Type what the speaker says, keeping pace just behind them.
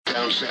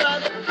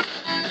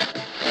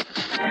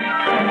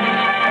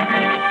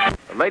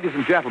Ladies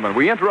and gentlemen,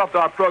 we interrupt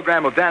our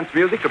program of dance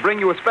music to bring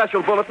you a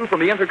special bulletin from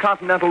the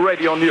Intercontinental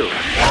Radio News.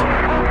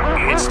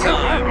 It's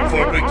time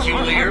for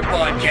Peculiar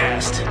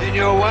Podcast. In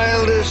your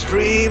wildest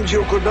dreams,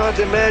 you could not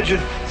imagine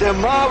the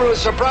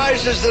marvelous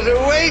surprises that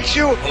await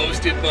you.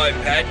 Hosted by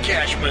Pat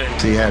Cashman.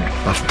 He had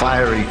a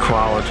fiery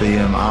quality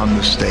on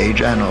the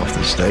stage and off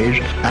the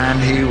stage, and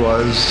he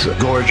was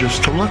gorgeous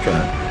to look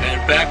at.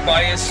 And back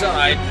by his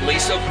side,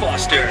 Lisa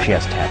Foster. She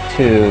has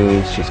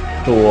tattoos, she's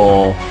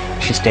cool,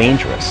 she's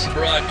dangerous.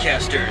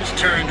 Broadcasters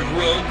turned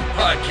rogue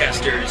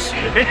podcasters.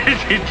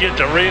 It's just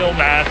a real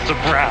nice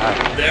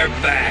surprise. They're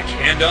back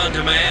and on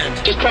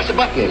demand. Just press a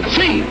button.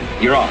 See,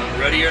 you're on.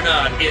 Ready or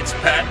not, it's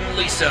Pat and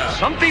Lisa.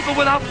 Some people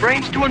without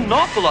brains do an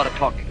awful lot of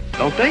talking,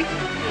 don't they?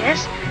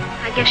 Yes,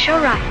 I guess you're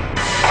right.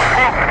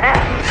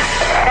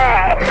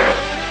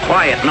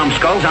 Quiet,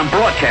 numbskulls, I'm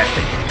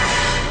broadcasting.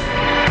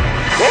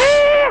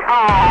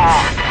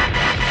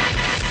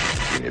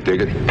 Can you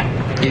dig it?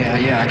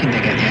 Yeah, I can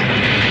dig it,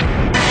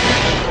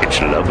 yeah.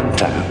 It's loving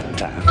time.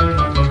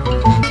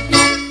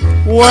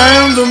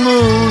 When the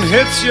moon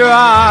hits your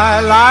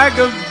eye like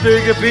a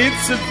big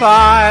pizza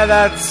pie,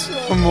 that's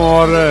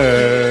amore.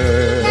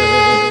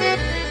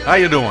 How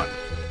you doing?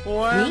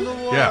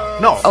 Yeah,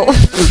 no. Oh,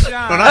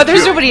 no,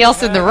 there's you. nobody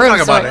else in the room. I'm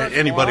talking about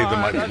anybody that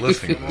might be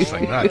listening to this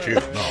thing, not you.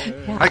 No,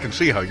 Yeah. I can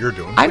see how you're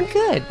doing. I'm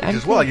good.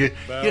 Well, your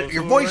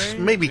voice,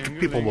 maybe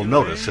people will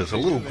notice, is a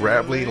little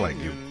gravelly, like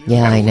you.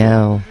 Yeah, I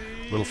know.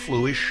 A little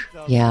fluish.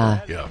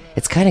 Yeah. Yeah.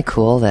 It's kind of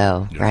cool,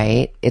 though,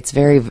 right? It's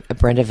very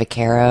Brenda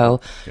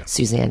Vaccaro, Yeah.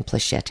 Suzanne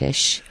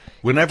Plachette-ish.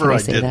 Whenever Can I I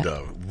say did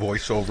that?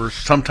 voiceovers,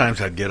 sometimes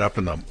I'd get up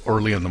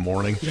early in the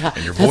morning, Yeah,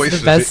 and your that's voice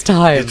the best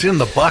time. It's in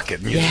the bucket.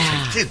 And you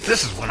Yeah. just think,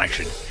 this is when I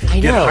should I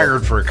get know.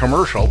 hired for a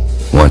commercial.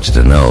 Want you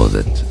to know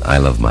that I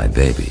love my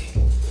baby,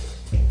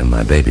 and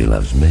my baby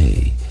loves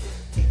me.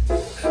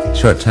 A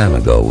short time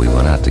ago, we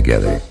went out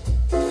together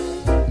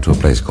to a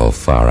place called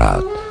Far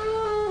Out,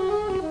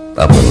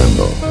 Upper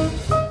Limbo.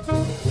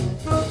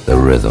 The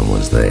rhythm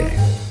was there.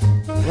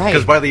 Right.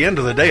 Because by the end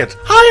of the day, it's,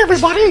 hi,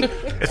 everybody!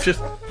 It's just,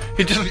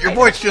 your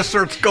voice just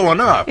starts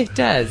going up. It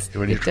does.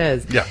 It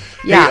does. Yeah.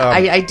 Yeah,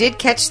 Hey, I did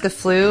catch the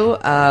flu,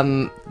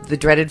 the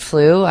dreaded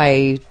flu.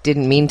 I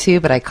didn't mean to,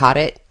 but I caught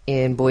it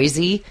in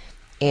Boise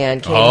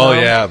and came home.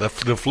 yeah, the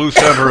flu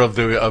center of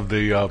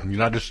the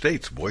United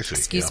States, Boise.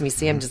 Excuse yeah. me,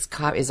 Sam just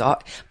caught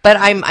but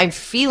I'm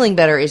feeling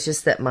better. It's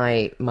just that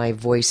my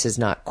voice is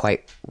not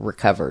quite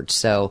recovered.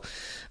 So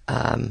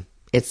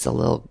it's a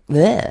little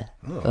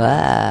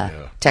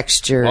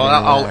texture. Well,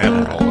 I'll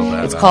edit all of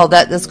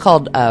that. That's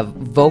called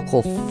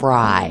vocal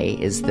fry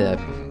is the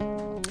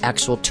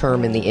actual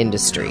term in the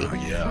industry. Oh,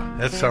 yeah,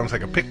 that sounds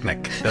like a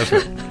picnic,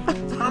 doesn't it?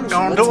 I'm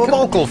going to a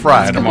vocal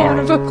fry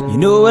tomorrow. You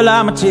know, well,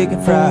 I'm a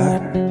chicken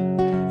fried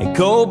and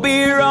cold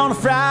beer on a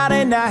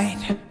Friday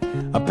night,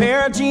 a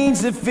pair of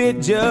jeans that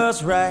fit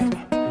just right,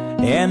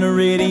 and the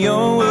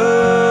radio.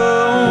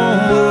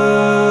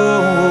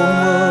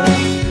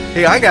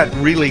 Hey, I got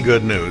really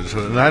good news,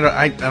 and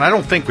I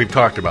don't think we've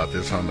talked about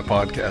this on the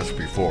podcast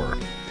before,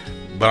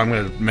 but I'm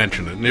going to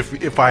mention it. And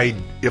if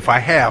I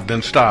have,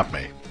 then stop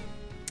me.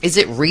 Is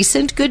it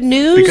recent good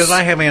news? Because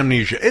I have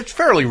amnesia. It's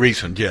fairly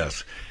recent,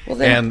 yes. Well,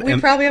 then we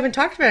probably haven't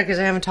talked about it because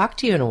I haven't talked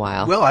to you in a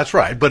while. Well, that's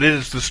right. But it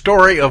is the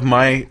story of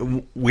I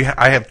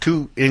have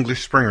two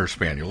English Springer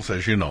Spaniels,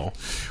 as you know.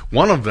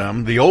 One of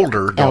them, the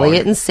older dog,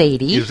 Elliott and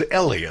Sadie, is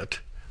Elliott,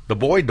 the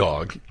boy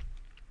dog.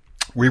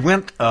 We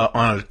went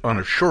on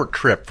a short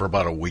trip for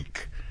about a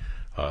week,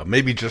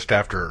 maybe just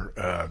after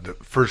the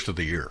first of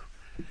the year.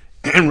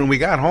 And when we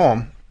got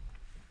home,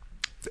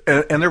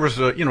 and there was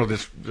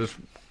this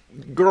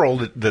girl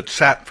that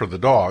sat for the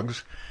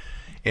dogs,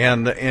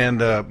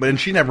 and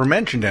she never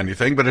mentioned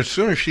anything. But as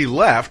soon as she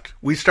left,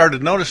 we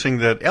started noticing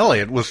that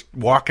Elliott was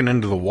walking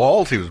into the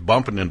walls. He was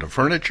bumping into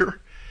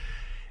furniture,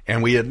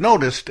 and we had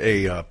noticed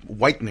a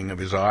whitening of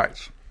his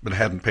eyes, but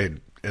hadn't paid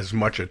as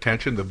much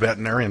attention. The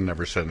veterinarian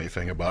never said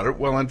anything about it.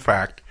 Well, in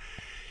fact,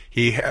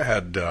 he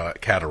had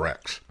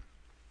cataracts,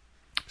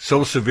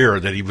 so severe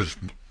that he was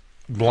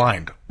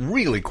blind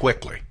really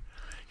quickly.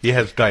 He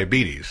has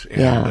diabetes,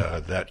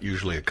 and that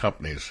usually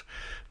accompanies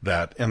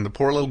that. And the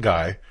poor little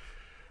guy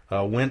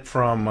went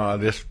from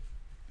this,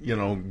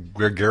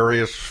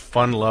 gregarious,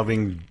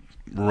 fun-loving,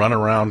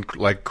 run-around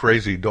like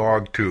crazy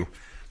dog to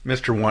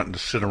Mr. wanting to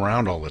sit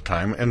around all the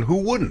time. And who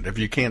wouldn't if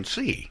you can't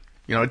see?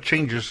 It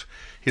changes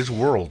his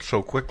world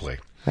so quickly.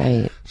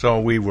 Right. So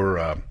we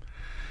were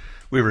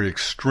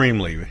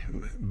extremely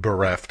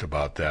bereft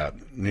about that,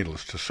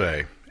 needless to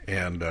say.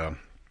 And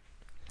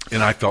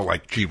I felt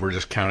like, gee, we're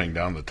just counting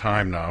down the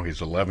time now.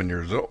 He's 11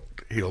 years old.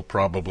 He'll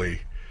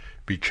probably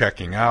be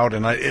checking out.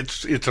 And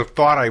it's a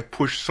thought I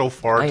push so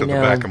far to the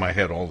back of my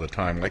head all the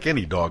time, like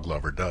any dog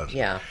lover does.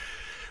 Yeah.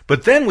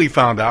 But then we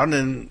found out,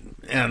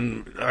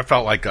 and I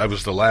felt like I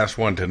was the last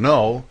one to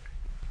know,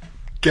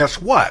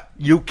 guess what?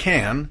 You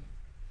can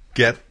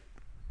get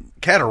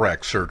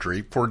cataract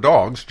surgery for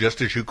dogs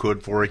just as you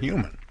could for a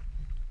human.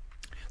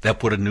 That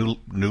put a new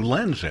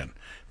lens in.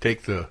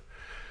 Take the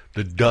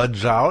the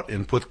duds out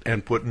and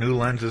put new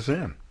lenses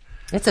in.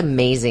 It's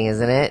amazing,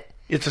 isn't it?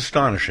 It's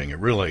astonishing. It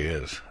really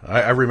is.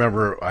 I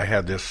remember I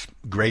had this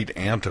great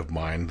aunt of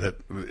mine that,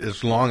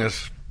 as long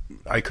as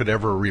I could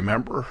ever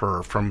remember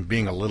her from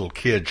being a little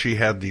kid, she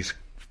had these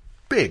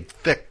big,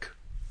 thick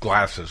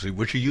glasses,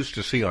 which you used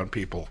to see on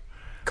people.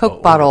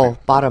 Coke bottle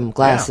bottom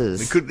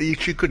glasses. Yeah,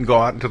 she couldn't go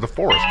out into the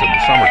forest in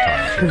the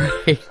summertime.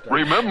 Right.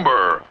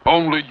 Remember,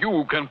 only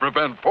you can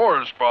prevent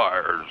forest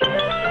fires.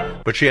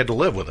 But she had to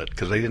live with it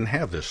because they didn't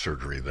have this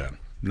surgery then.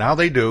 Now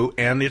they do,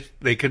 and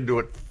they can do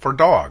it for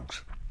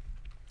dogs.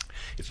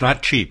 It's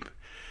not cheap.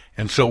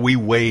 And so we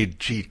weighed,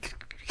 gee,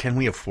 can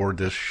we afford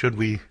this? Should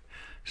we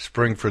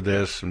spring for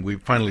this? And we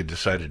finally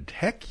decided,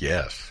 heck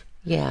yes.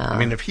 Yeah. I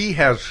mean, if he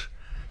has,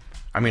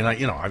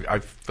 I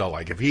felt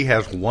like if he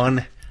has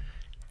one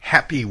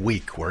happy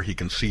week where he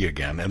can see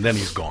again, and then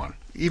he's gone,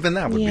 even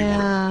that would be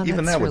worth it.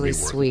 Even that would really be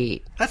worth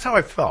sweet. It. That's how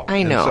I felt.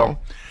 I know. And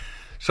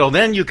so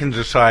then you can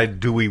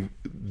decide, do we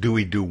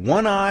do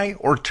one eye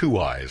or two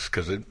eyes?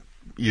 Because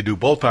you do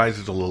both eyes,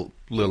 is a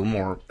little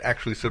more,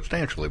 actually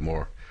substantially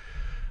more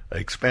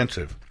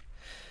expensive.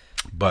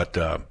 But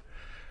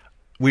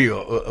we,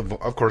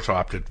 of course,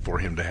 opted for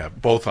him to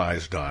have both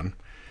eyes done.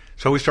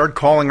 So we started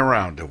calling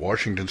around to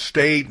Washington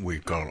State.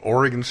 We've gone to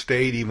Oregon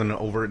State, even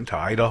over into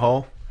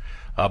Idaho.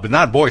 But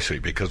not Boise,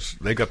 because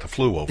they got the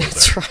flu over there.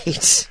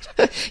 That's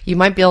right. You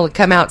might be able to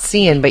come out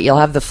seeing, but you'll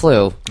have the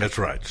flu. That's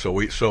right. So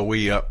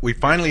we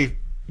finally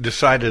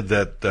decided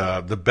that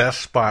the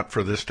best spot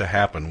for this to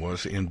happen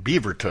was in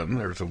Beaverton.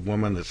 There's a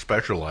woman that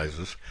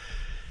specializes.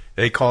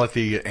 They call it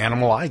the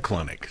Animal Eye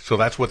Clinic. So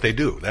that's what they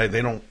do.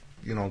 They don't,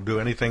 do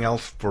anything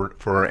else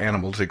for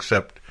animals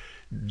except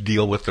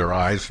deal with their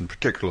eyes, and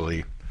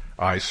particularly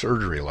eye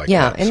surgery like that.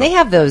 Yeah, and they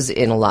have those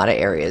in a lot of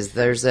areas.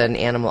 There's an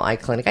animal eye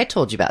clinic. I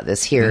told you about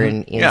this here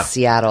in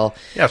Seattle.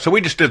 Yeah, so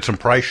we just did some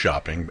price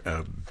shopping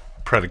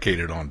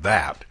predicated on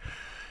that.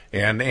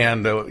 And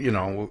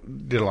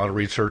did a lot of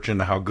research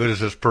into how good is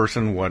this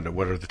person, what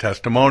are the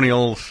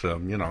testimonials,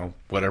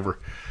 whatever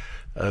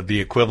the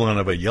equivalent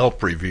of a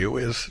Yelp review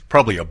is,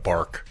 probably a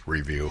bark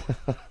review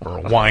or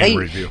a wine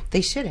review.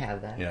 They should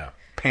have that. Yeah,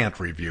 pant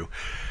review.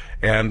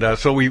 And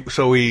so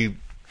we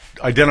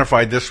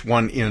identified this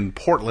one in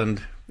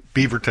Portland,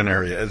 Beaverton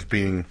area as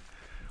being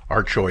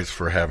our choice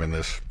for having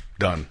this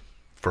done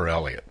for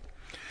Elliott.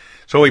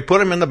 So we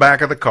put him in the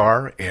back of the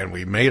car, and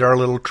we made our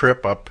little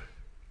trip up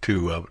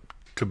to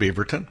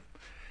Beaverton.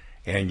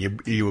 And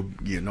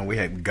we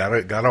had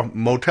got a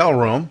motel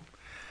room,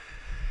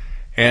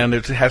 and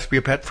it has to be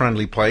a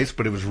pet-friendly place,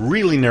 but it was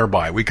really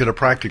nearby. We could have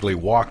practically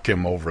walked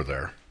him over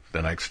there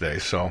the next day.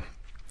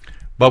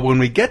 But when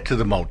we get to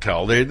the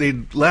motel, they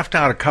left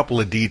out a couple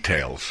of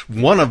details.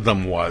 One of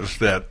them was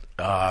that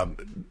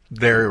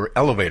their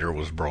elevator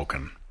was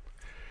broken.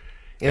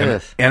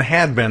 And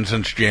had been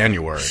since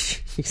January.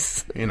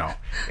 Jeez.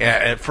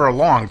 For a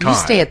long time. You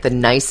stay at the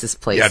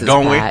nicest places,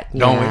 don't Pat. we?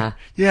 Don't we?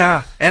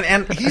 Yeah.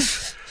 And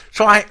he's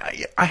so I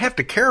have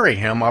to carry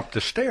him up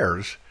the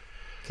stairs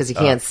because he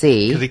can't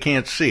see. Because he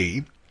can't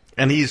see,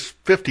 and he's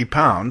 50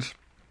 pounds,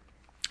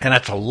 and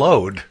that's a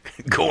load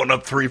going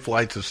up 3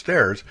 flights of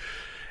stairs.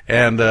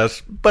 And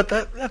but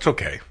that's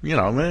okay.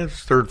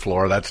 It's third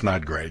floor. That's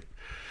not great.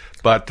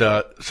 But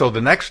so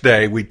the next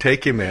day we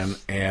take him in,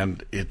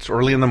 and it's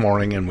early in the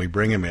morning, and we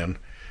bring him in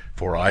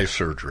for eye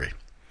surgery,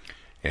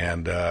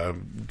 and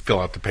fill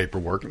out the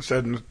paperwork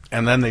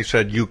and then they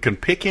said you can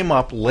pick him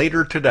up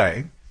later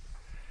today,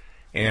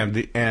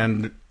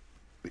 and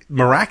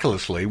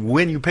miraculously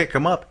when you pick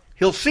him up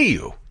he'll see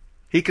you.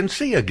 He can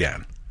see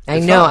again. I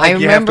know. I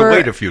remember. You have to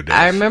wait a few days.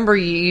 I remember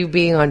you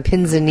being on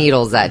pins and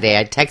needles that day.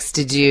 I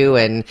texted you,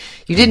 and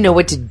you didn't know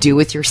what to do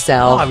with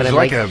yourself. I was and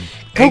like an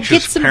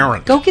anxious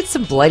parent. Go get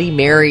some Bloody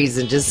Marys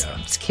and just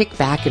kick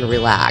back and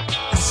relax.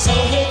 I saw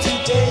her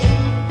today.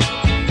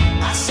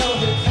 I saw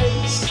her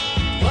face.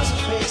 It was a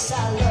face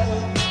I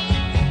loved,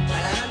 and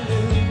I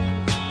knew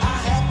I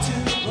had to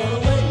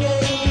run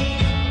away.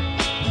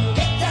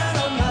 Get down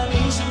on my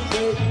knees and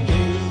pray.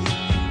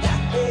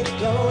 That baby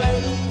go away.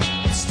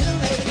 It still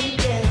made me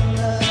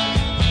tender.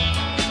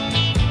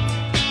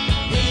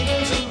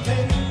 Needles and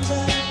pins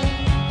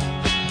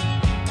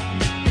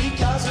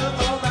because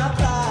of all my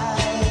pride.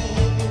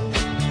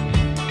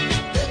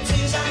 The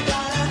tears I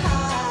gotta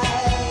hide.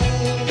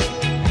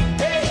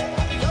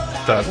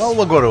 Well,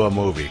 we'll go to a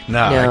movie.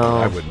 No.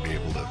 I wouldn't be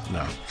able to.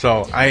 No.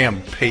 So I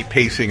am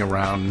pacing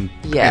around.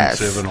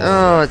 Yes. And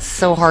all it's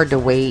so hard to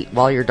wait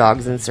while your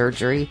dog's in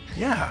surgery.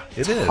 Yeah,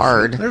 it's is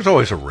hard. There's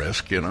always a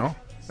risk,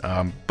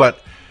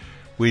 but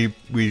we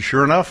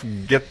sure enough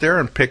get there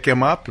and pick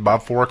him up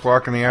about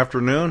 4:00 in the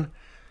afternoon,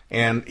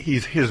 and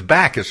his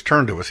back is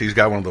turned to us. He's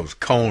got one of those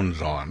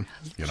cones on.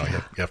 You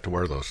have to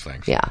wear those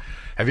things. Yeah.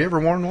 Have you ever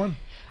worn one?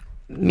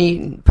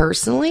 Me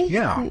personally?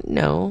 Yeah.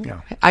 No.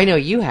 Yeah. I know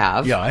you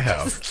have. Yeah, I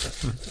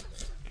have.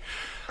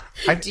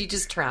 Do you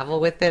just travel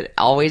with it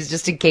always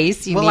just in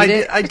case you need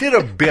it? I did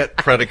a bit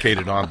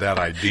predicated on that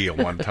idea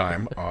one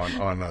time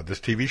on this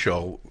TV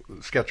show,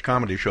 sketch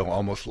comedy show,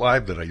 Almost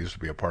Live, that I used to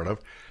be a part of.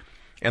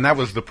 And that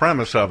was the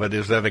premise of it,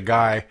 is that a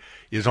guy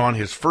is on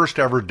his first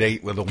ever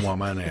date with a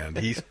woman, and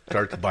he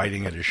starts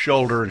biting at his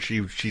shoulder, and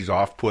she's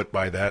off put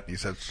by that. He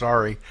says,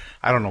 sorry,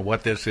 I don't know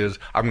what this is.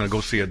 I'm going to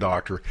go see a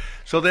doctor.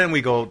 So then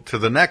we go to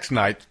the next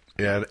night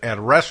at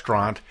a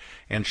restaurant,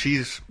 and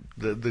she's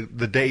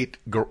the date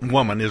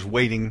woman is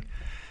waiting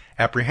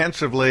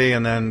apprehensively,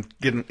 and then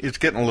it's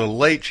getting a little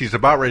late. She's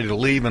about ready to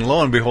leave, and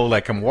lo and behold,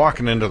 I come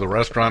walking into the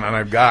restaurant, and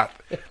I've got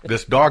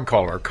this dog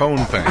collar cone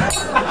thing.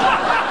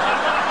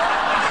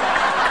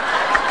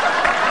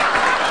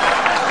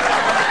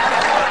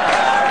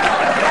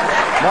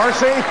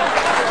 Marcy?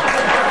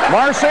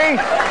 Marcy?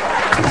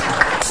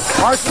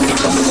 Marcy?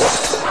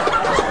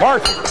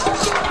 Marcy?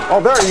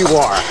 Oh, there you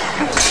are.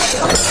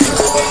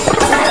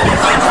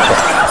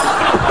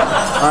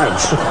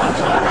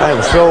 I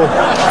am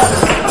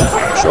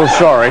so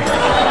sorry.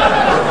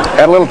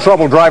 Had a little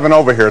trouble driving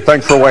over here.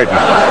 Thanks for waiting.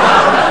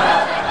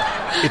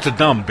 It's a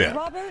dumb bit.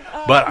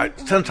 But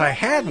since I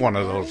had one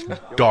of those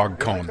dog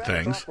cone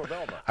things,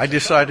 I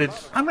decided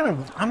I'm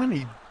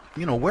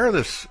gonna wear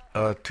this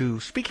to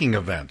speaking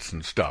events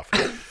and stuff.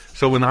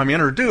 So when I'm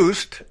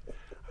introduced,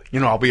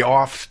 I'll be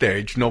off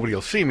stage, nobody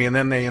will see me, and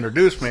then they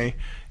introduce me,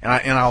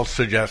 and I'll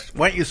suggest,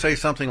 why don't you say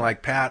something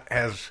like, Pat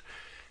has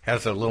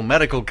a little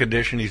medical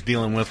condition he's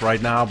dealing with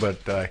right now,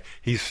 but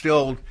he's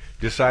still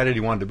decided he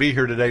wanted to be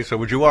here today, so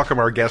would you welcome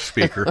our guest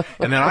speaker?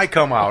 And then I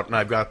come out, and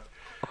I've got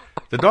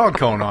the dog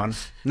cone on.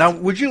 Now,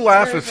 would you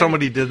laugh if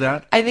somebody did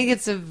that? I think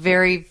it's a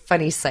very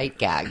funny sight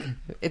gag.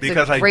 It's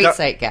a great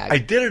sight gag. I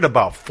did it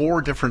about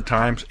 4 different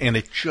times, and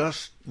it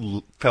just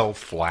fell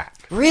flat.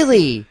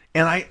 Really?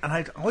 And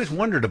I always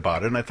wondered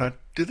about it, and I thought,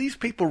 do these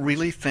people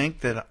really think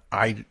that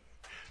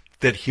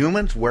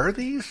humans wear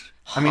these?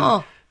 I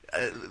mean,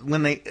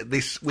 when we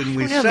set maybe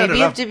it up,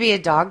 you have to be a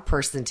dog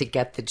person to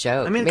get the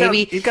joke. I mean,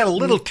 maybe you got a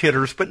little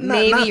titters, but not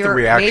the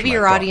reaction. Maybe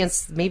your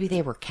audience, maybe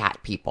they were cat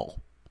people.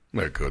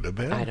 There could have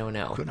been. I don't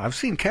know. I've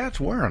seen cats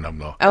wearing them,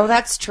 though. Oh,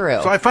 that's true.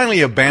 So I finally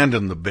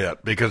abandoned the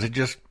bit because it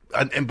just...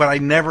 But I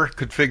never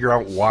could figure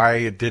out why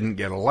it didn't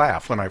get a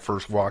laugh when I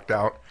first walked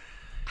out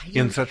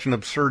in such an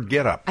absurd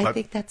getup. I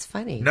think that's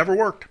funny. Never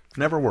worked.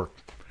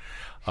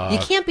 You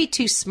can't be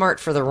too smart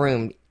for the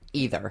room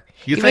either.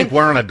 You think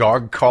wearing a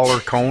dog collar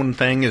cone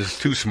thing is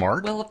too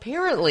smart? Well,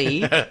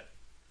 apparently...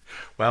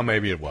 Well,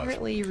 maybe it was.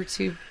 Apparently you were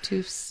too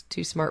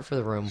smart for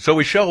the room. So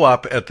we show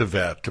up at the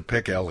vet to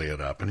pick Elliott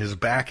up, and his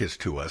back is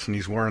to us, and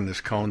he's wearing this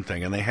cone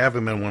thing, and they have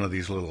him in one of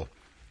these little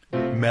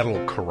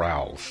metal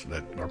corrals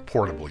that are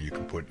portable. You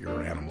can put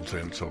your animals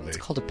in. It's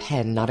called a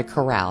pen, not a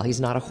corral. He's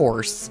not a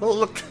horse. Well,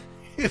 look,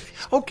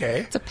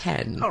 okay. It's a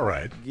pen. All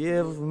right.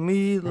 Give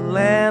me the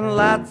land,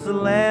 lots of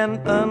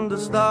land, thunder,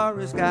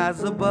 starry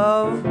skies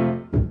above.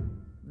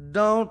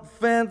 Don't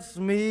fence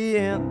me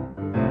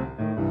in.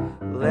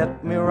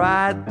 Let me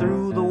ride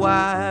through the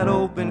wide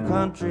open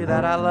country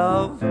that I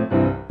love.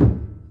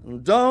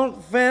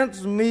 Don't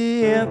fence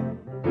me in.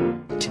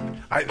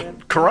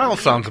 Corral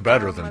sounds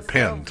better than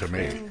pen to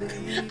me.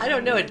 I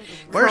don't know.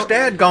 Where's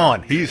Dad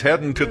gone? He's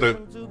heading to the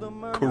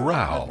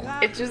corral.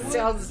 It just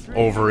sounds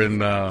over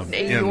in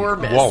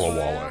enormous. Walla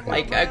Walla.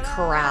 Like a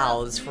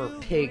corral is for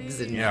pigs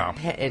and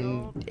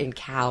and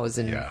cows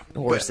and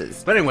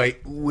horses. But anyway,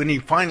 when we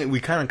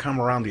kind of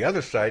come around the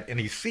other side, and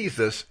he sees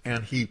this,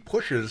 and he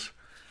pushes.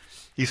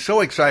 He's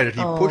so excited,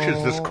 he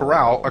pushes this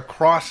corral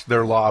across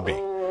their lobby,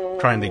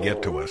 trying to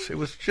get to us. It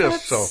was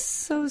just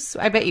so...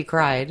 I bet you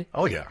cried.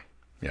 Oh, yeah.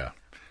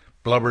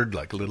 Blubbered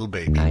like a little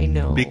baby. I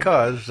know.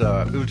 Because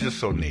it was just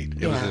so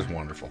neat. It was just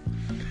wonderful.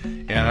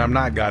 And I've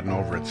not gotten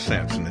over it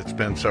since, and it's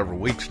been several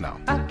weeks now.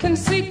 I can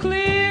see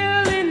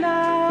clearly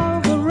now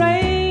the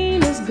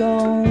rain is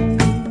gone.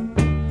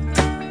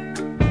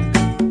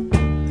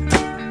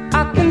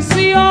 I can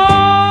see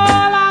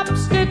all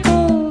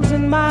obstacles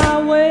in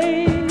my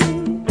way.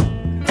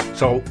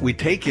 So we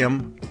take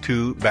him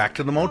back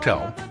to the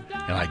motel,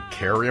 and I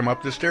carry him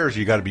up the stairs.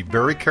 You got to be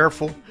very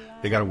careful.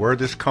 They got to wear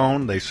this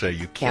cone. They say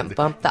you can't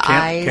bump the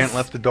eyes. Can't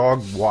let the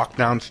dog walk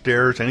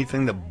downstairs.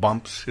 Anything that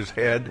bumps his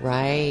head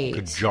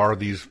could jar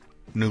these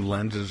new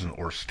lenses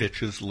or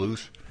stitches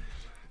loose.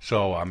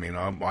 So I mean,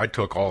 I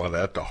took all of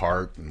that to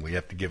heart, and we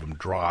have to give him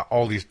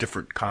all these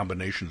different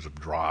combinations of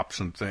drops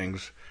and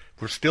things.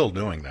 We're still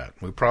doing that.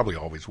 We probably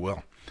always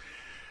will.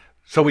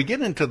 So we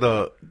get into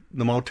the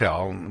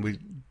motel, and we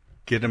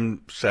get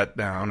him set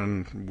down,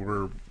 and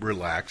we're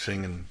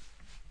relaxing,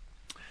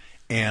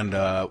 and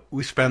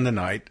we spend the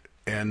night,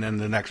 and then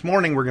the next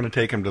morning we're going to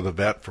take him to the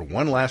vet for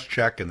one last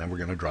check, and then we're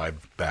going to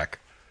drive back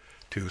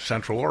to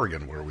Central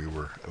Oregon where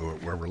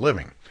we're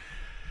living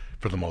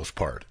for the most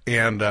part.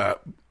 And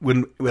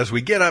as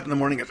we get up in the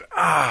morning, it's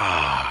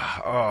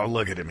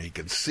look at him, he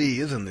can see,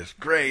 isn't this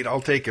great?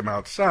 I'll take him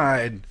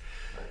outside,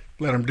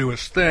 let him do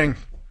his thing.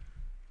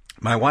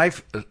 My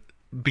wife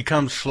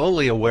becomes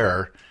slowly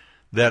aware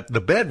that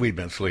the bed we've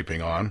been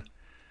sleeping on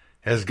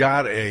has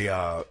got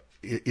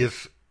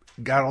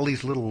got all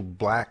these little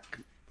black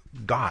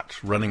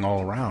dots running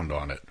all around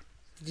on it.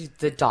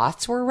 The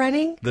dots were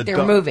running?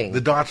 They're moving. The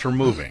dots are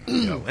moving.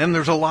 And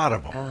there's a lot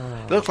of them.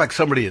 It looks like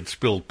somebody had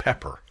spilled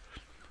pepper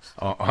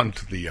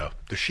onto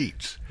the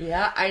sheets.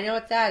 Yeah, I know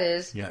what that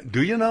is. Yeah,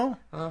 do you know?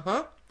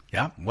 Uh-huh.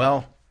 Yeah,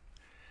 well,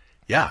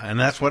 yeah, and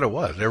that's what it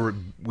was.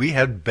 We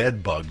had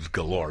bed bugs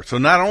galore. So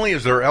not only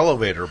is their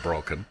elevator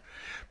broken,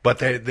 but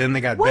then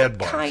they got bed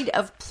bugs. What kind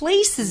of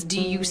places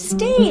do you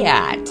stay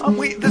at? I'll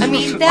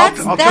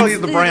That's tell you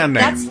the brand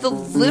name. That's the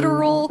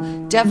literal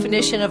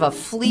definition of a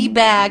flea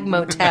bag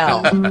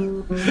motel.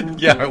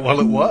 Yeah, well,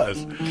 it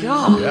was.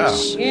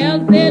 Gosh. Yeah.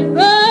 Bed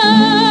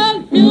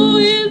bugs do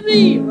is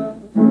evil.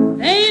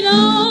 They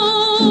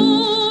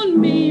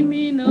don't mean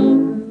me no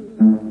good.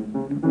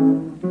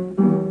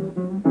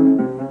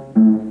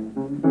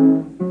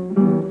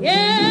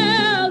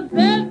 Yeah,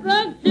 bed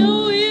bugs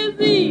do is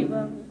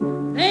evil.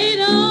 They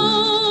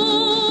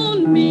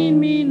don't mean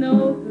me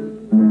no good.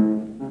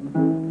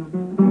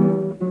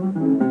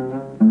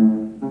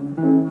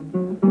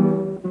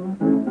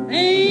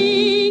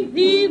 Think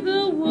he's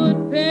a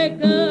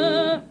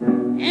woodpecker,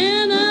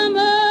 and I'm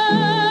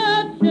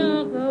a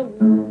chunk of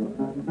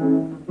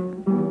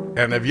wood.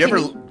 And have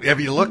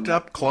you looked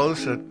up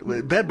close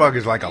at bed bug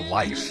is like a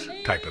lice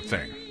type of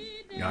thing.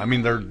 Yeah, I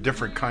mean, there are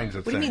different kinds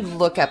of What things. do you mean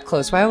look up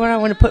close? Why would I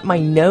want to put my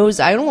nose?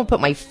 I don't want to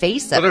put my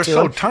face up Well, they're to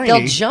so them. tiny.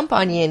 They'll jump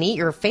on you and eat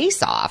your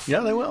face off.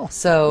 Yeah, they will.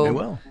 So They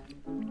will.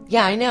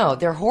 Yeah, I know.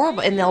 They're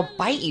horrible and they'll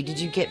bite you.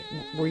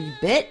 Were you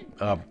bit?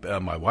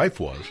 My wife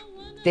was.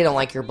 They don't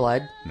like your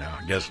blood? No,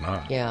 I guess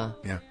not. Yeah.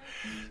 Yeah.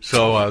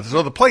 So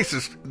the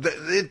places,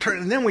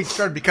 and then we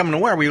started becoming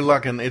aware. We were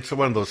looking, it's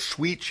one of those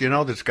suites,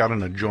 that's got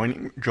an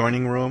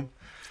adjoining room.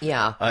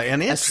 Yeah.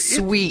 And a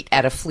suite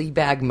at a flea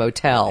bag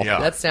motel. Yeah.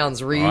 That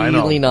sounds I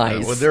really know.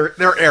 nice. Well,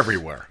 they're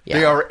everywhere. Yeah.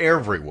 They are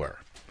everywhere.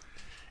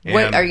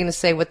 What And, are you going to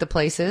say what the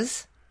place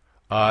is?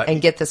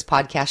 And get this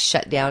podcast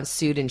shut down,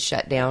 sued and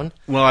shut down?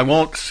 Well, I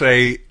won't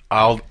say.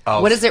 I'll.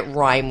 What does it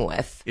rhyme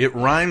with? It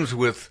rhymes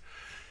with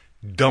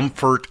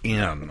Dumfort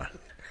Inn.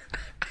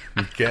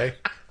 Okay.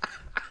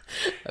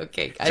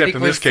 Okay. Except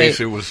in this case,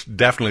 it was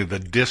definitely the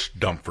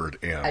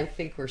Dumfort Inn. I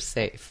think we're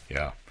safe.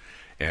 Yeah.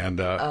 And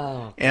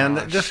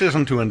this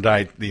isn't to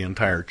indict the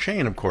entire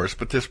chain, of course,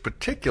 but this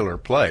particular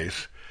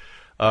place,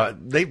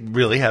 they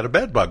really had a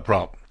bed bug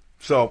problem.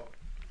 So,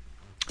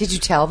 did you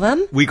tell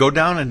them? We go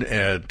down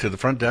and to the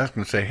front desk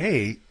and say,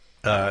 "Hey,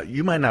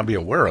 you might not be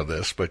aware of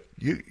this, but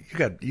you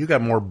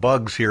got more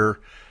bugs here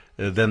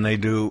than the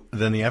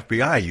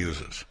FBI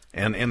uses."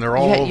 And they're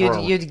all over.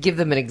 You'd give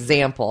them an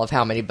example of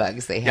how many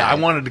bugs they had. Yeah, I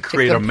wanted to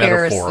create a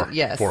metaphor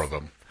yes. for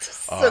them.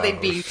 So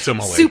they'd be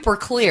simile. super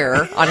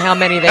clear on how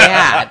many they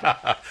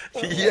had.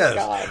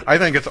 Yes. I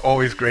think it's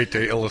always great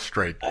to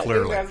illustrate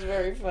clearly. I think that's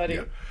very funny.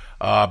 Yeah.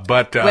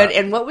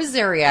 And what was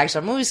their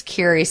reaction? I'm always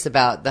curious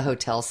about the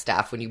hotel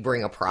staff when you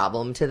bring a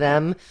problem to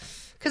them.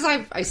 Because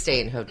I stay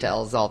in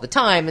hotels all the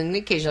time, and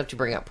occasionally I have to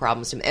bring up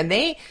problems to them. And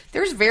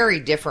there's very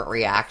different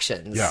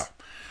reactions. Yeah.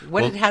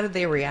 How did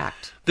they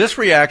react? This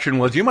reaction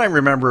was, you might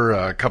remember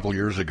a couple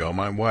years ago,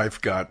 my wife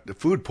got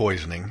food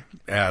poisoning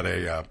at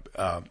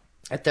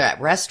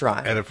that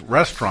restaurant. At a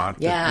restaurant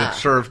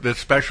that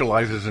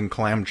specializes in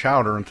clam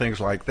chowder and things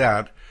like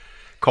that,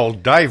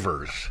 called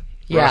Divers.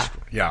 Yeah.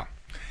 Yeah.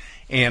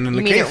 And in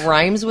you mean it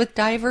rhymes with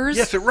divers?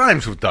 Yes, it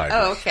rhymes with divers.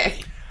 Oh,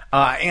 okay.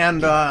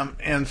 And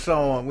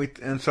so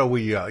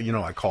we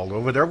I called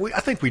over there.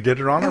 I think we did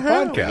it on our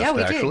podcast. Yeah,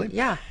 we actually. did.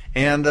 Yeah.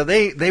 And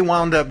they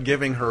wound up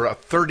giving her a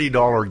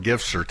 $30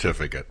 gift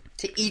certificate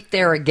to eat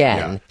there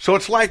again. Yeah. So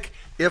it's like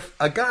if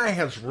a guy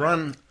has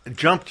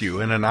jumped you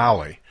in an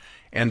alley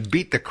and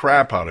beat the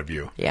crap out of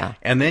you. Yeah.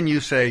 And then you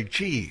say,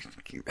 "Gee,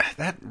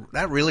 that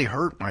really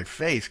hurt my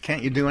face.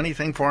 Can't you do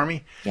anything for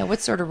me?" Yeah.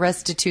 What sort of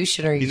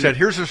restitution are you? He said,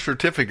 "Here's a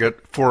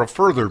certificate for a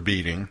further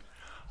beating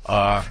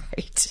at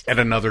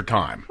another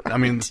time." I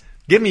mean,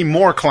 give me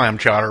more clam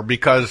chowder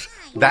because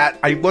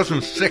I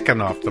wasn't sick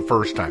enough the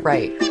first time.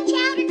 Right. Clam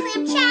chowder,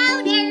 clam chowder.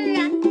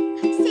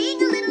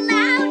 Sing a little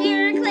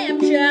louder, clam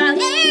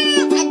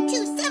chowder. 1,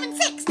 2, 7,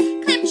 6.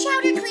 Clam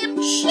chowder, clam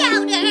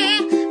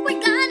chowder.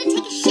 We're gonna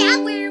take a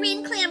shower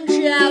in clam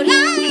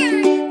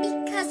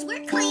chowder because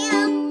we're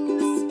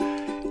clams.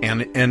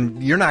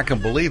 And you're not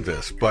going to believe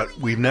this, but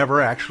we've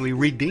never actually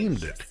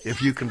redeemed it,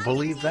 if you can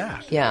believe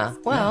that. Yeah.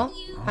 Well,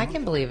 I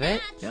can believe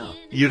it. Yeah.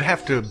 You'd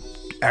have to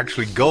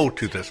actually go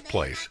to this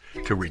place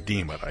to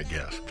redeem it, I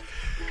guess.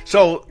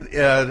 So,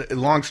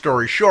 long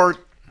story short,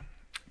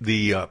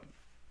 the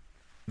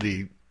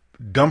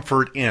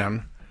Dumfort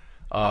Inn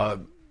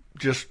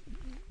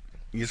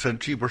you said,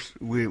 "Gee,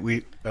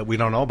 we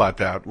don't know about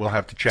that. We'll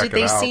have to check it out."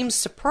 Did they seem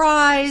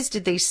surprised?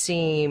 Did they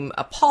seem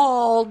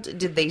appalled?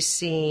 Did they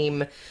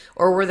seem,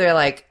 or were they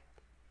like?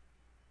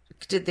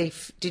 Did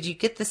you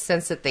get the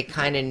sense that they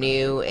kind of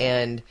knew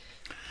and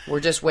were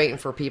just waiting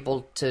for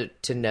people to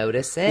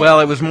notice it? Well,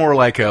 it was more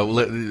like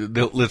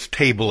let's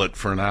table it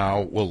for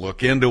now. We'll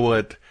look into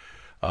it.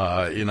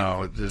 So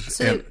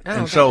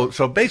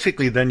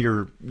basically, then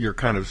you're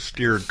kind of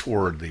steered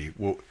toward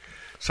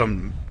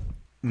some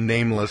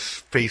nameless,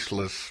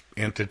 faceless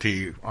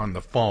entity on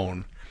the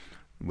phone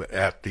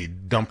at the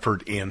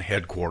Dumfort Inn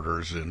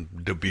headquarters in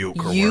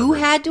Dubuque. Or you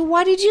wherever. had to.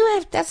 Why did you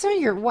have? That's not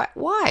your. Why?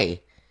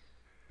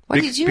 Why Why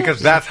did you? Because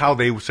that's how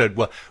they said.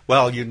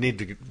 Well, you need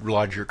to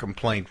lodge your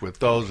complaint with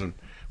those and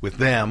with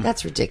them.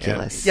 That's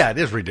ridiculous. And, yeah, it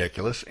is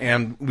ridiculous.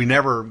 And we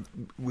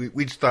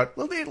just thought,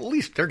 well, at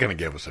least they're going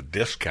to give us a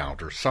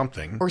discount or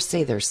something, or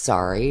say they're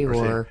sorry,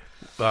 or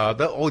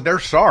they're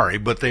sorry,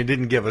 but they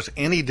didn't give us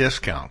any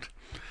discount.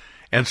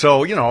 And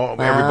so,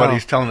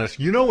 everybody's telling us,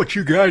 what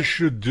you guys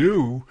should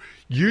do?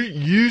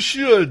 You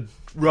should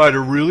write a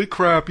really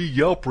crappy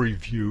Yelp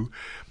review,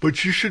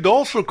 but you should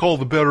also call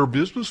the Better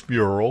Business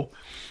Bureau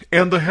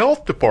and the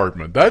health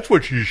department. That's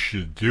what you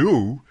should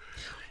do.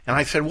 And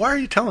I said, why are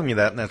you telling me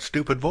that in that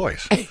stupid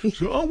voice?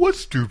 So, what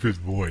stupid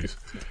voice?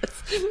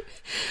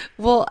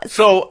 Well,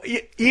 so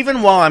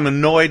even while I'm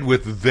annoyed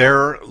with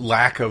their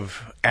lack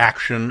of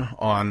action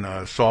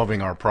on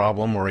solving our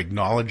problem or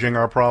acknowledging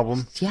our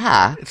problem,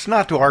 it's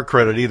not to our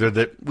credit either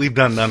that we've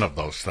done none of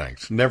those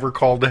things. Never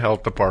called the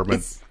health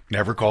department,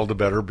 never called the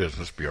Better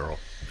Business Bureau.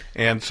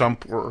 And some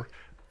poor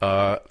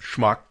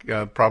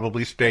schmuck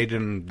probably stayed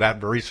in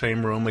that very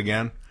same room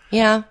again.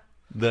 Yeah.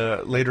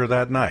 Later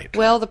that night.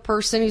 Well, the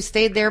person who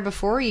stayed there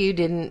before you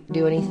didn't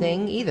do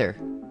anything either.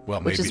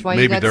 Well, which maybe, is why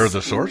maybe they're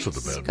the source of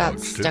the bed got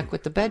bugs, stuck too.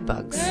 with the bed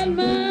bugs.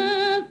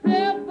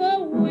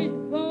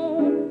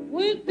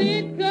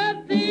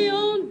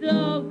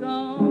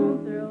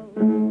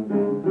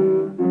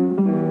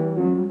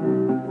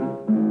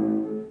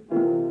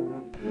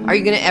 Are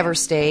you going to ever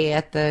stay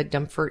at the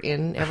Dumford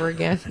Inn ever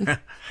again?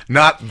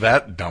 Not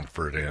that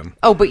Dumford Inn.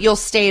 Oh, but you'll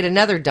stay at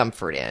another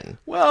Dumford Inn.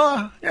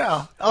 Well,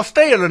 yeah. I'll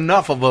stay at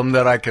enough of them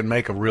that I can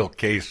make a real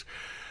case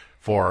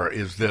for,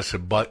 is this a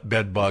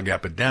bed bug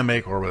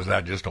epidemic, or was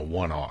that just a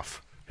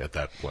one-off at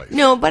that place?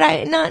 No,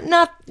 but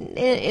not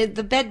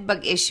the bed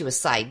bug issue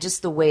aside,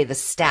 just the way the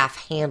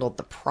staff handled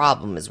the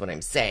problem is what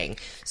I'm saying.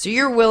 So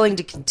you're willing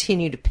to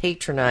continue to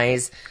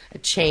patronize a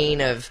chain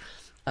of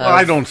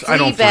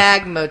flea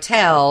bag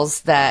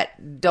motels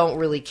that don't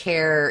really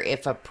care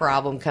if a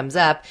problem comes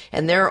up,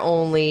 and their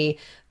only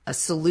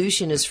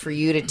solution is for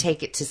you to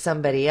take it to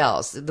somebody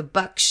else. The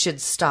buck should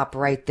stop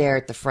right there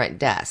at the front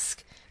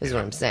desk, is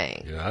what I'm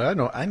saying. Yeah,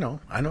 I know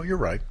you're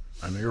right.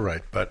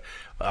 But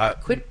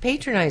quit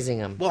patronizing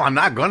them. Well, I'm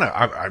not gonna.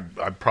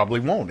 I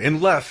probably won't,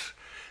 unless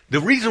the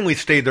reason we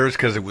stayed there is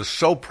because it was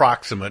so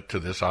proximate to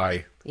this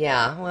eye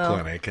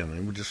clinic, and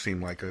it would just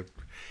seem like a.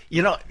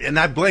 And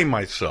I blame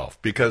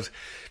myself because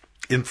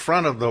in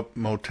front of the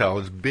motel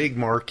is big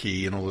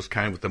marquee, this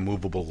kind with the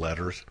movable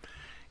letters,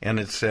 and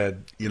it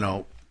said,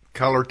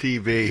 color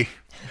TV,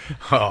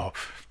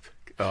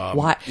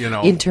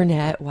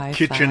 internet, Wi-Fi,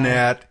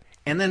 kitchenette,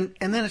 and then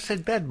it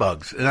said bed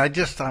bugs, and I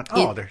just thought,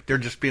 they're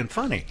just being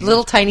funny.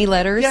 Little tiny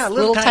letters, yeah,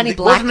 little tiny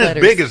black letters. It wasn't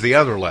as big as the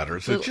other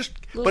letters. It's just,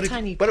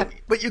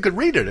 but you could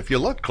read it if you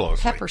looked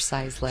closely.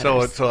 Pepper-sized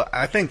letters. So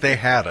I think they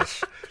had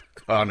us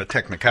on a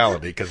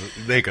technicality, because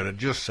they could have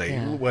just say,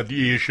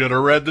 you should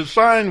have read the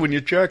sign when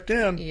you checked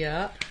in.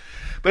 Yeah.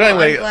 But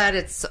anyway, I'm glad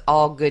it's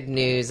all good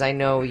news. I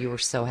know you were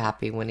so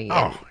happy when he.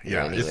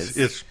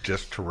 It's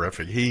just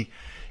terrific. He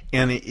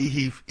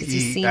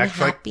acts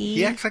happy?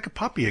 He acts like a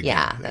puppy again.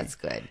 Yeah, that's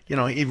good.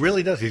 He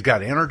really does. He's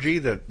got energy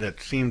that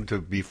seemed to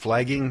be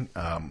flagging.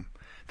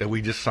 That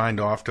we just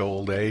signed off to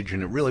old age,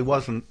 and it really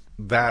wasn't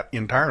that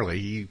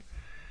entirely.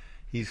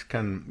 He's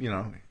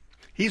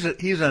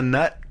he's a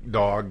nut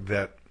dog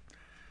that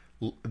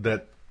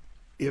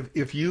if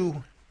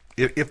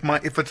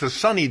it's a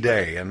sunny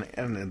day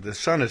and the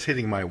sun is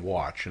hitting my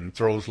watch and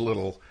throws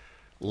little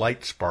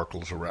light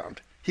sparkles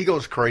around, he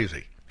goes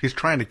crazy. He's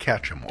trying to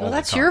catch them all the time. Well,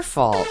 that's your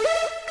fault.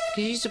 Because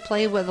you used to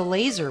play with a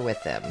laser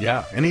with them.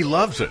 Yeah, and he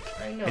loves it.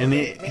 I know. And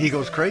he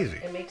goes crazy.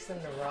 It makes them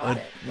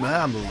neurotic.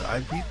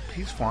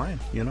 He's fine.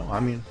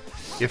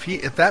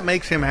 If that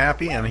makes him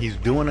happy and he's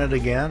doing it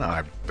again,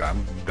 I'm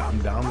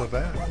down with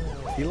that.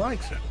 He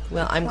likes it.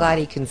 Well, I'm glad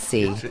he can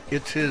see.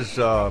 It's his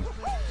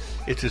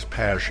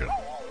passion.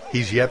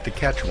 He's yet to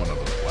catch one of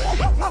them.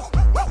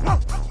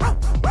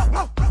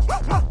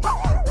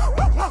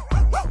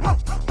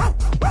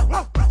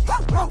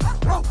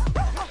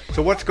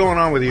 So what's going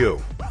on with you?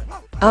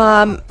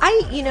 I've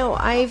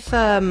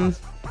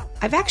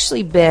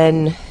actually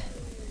been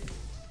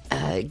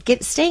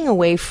staying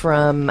away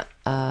from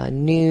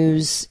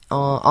news,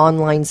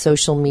 online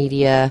social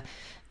media.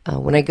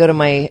 When I go to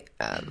my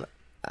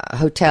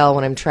hotel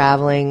when I'm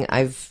traveling,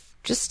 I've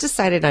just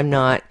decided I'm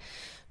not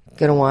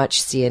going to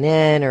watch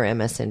CNN or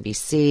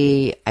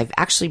MSNBC. I've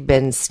actually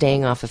been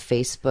staying off of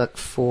Facebook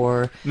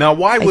for now.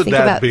 Why would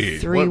that about be?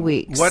 3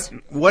 weeks.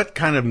 What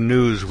kind of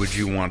news would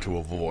you want to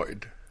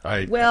avoid?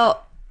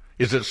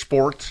 Is it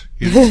sports?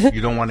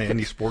 You don't want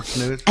any sports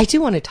news? I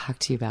do want to talk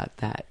to you about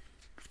that.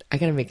 I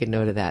got to make a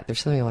note of that.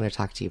 There's something I want to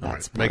talk to you about.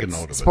 Right, sports. make a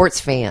note of it.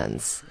 Sports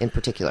fans in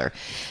particular.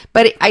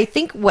 But I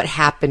think what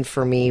happened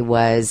for me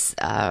was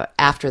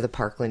after the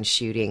Parkland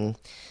shooting,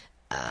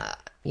 I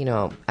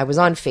was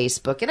on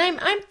Facebook, and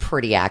I'm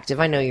pretty active.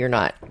 I know you're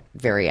not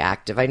very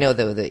active. I know,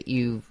 though, that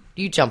you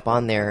jump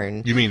on there.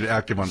 And you mean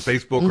active on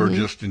Facebook or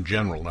just in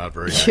general, not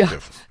very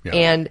active? Yeah.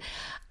 And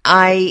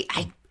I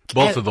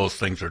both of those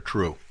things are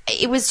true.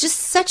 It was just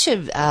such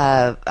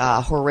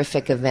a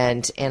horrific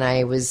event, and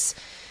I was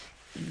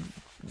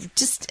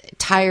just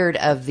tired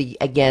of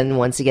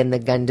once again, the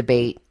gun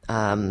debate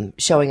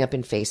showing up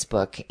in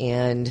Facebook.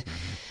 And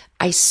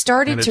I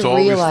started to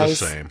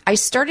realize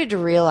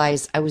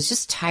I was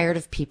just tired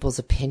of people's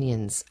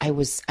opinions.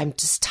 I'm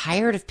just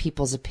tired of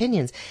people's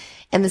opinions.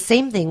 And the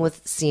same thing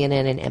with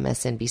CNN and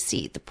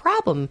MSNBC. The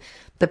problem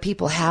that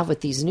people have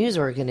with these news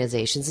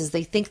organizations is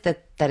they think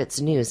that it's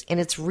news, and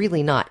it's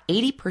really not.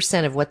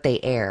 80% of what they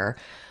air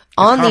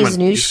on these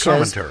news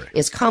shows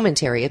is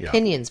commentary,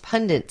 opinions,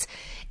 pundits.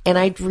 And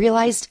I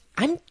realized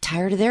I'm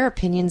tired of their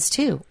opinions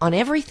too on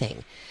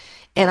everything.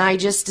 And I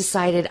just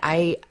decided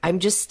I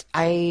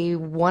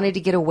wanted to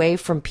get away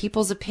from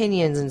people's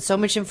opinions and so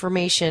much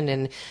information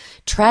and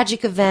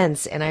tragic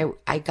events. And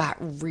I got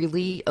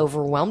really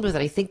overwhelmed with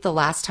it. I think the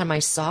last time I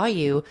saw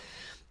you,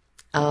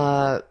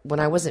 when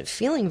I wasn't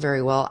feeling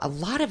very well, a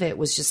lot of it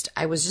was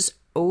I was just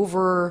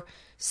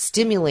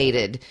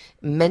overstimulated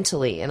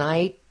mentally. And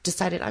I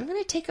decided I'm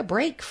going to take a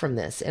break from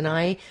this. And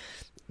I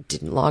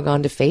didn't log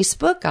on to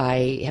Facebook.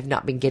 I have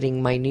not been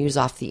getting my news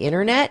off the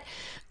internet.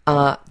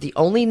 The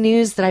only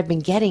news that I've been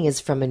getting is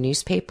from a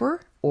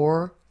newspaper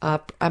or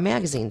a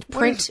magazine,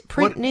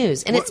 print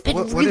news, and it's been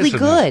really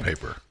good.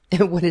 Newspaper?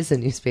 What is a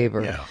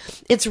newspaper? Yeah.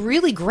 It's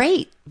really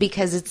great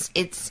because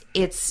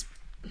it's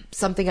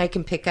something I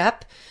can pick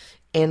up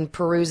and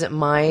peruse at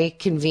my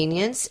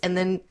convenience and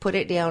then put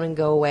it down and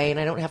go away, and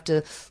I don't have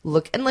to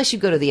look unless you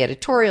go to the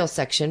editorial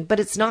section, but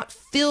it's not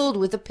filled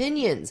with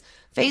opinions.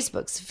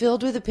 Facebook's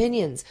filled with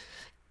opinions.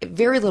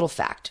 Very little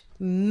fact,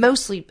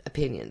 mostly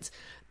opinions.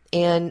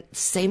 And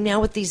same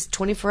now with these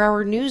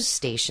 24-hour news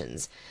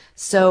stations.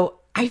 So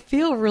I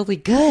feel really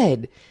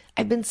good.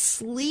 I've been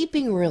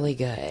sleeping really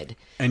good.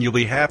 And you'll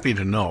be happy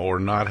to know, or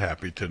not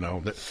happy to know,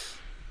 that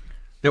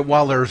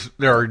while there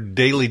are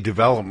daily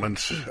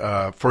developments,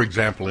 for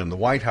example, in the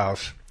White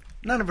House,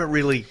 none of it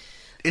really,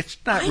 it's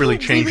not really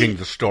changing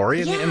the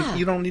story, and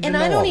you don't need to know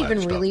all that stuff. And I don't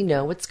even really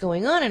know what's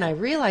going on. And I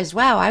realized,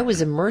 wow, I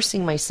was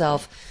immersing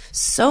myself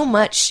so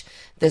much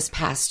this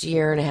past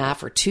year and a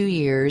half or 2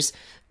 years,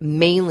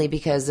 mainly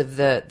because of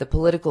the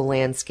political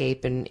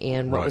landscape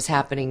and what was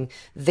happening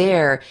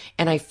there.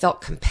 And I felt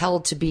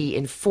compelled to be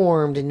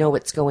informed and know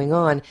what's going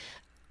on.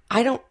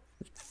 I don't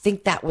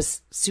think that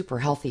was super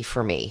healthy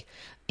for me.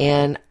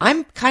 And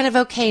I'm kind of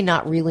okay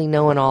not really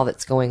knowing all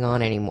that's going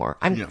on anymore.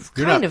 I'm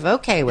kind of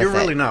okay with it. You're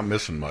really not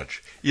missing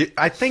much.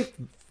 I think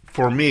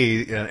for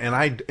me,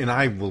 and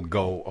I will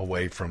go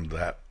away from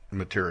that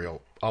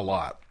material a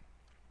lot.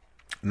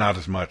 Not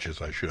as much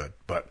as I should,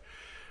 but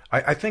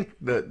I think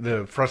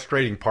the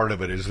frustrating part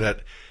of it is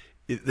that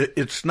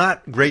it's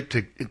not great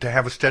to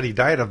have a steady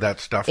diet of that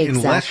stuff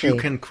unless you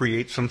can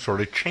create some sort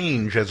of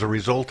change as a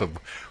result of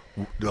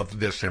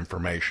this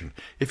information.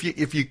 If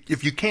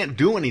you can't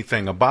do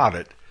anything about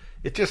it,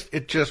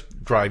 it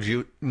just drives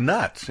you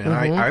nuts. And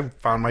I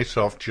found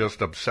myself just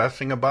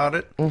obsessing about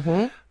it,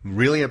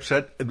 really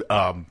upset,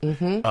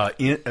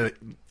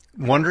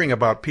 wondering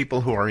about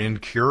people who are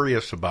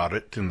incurious about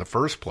it in the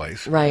first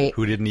place,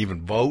 who didn't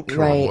even vote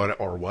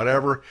or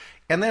whatever,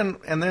 and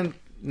then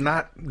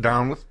not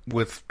down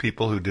with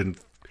people who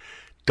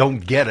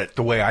don't get it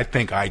the way I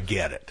think I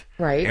get it,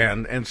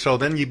 and so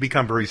then you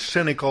become very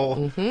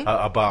cynical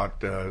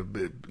about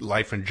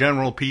life in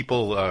general,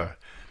 people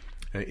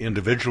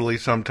individually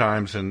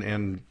sometimes,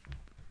 and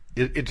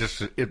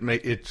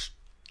it's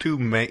too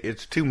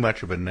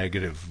much of a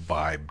negative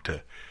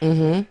vibe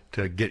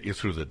to get you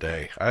through the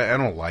day. I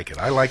don't like it.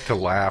 I like to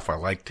laugh. I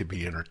like to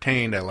be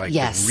entertained. I like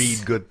to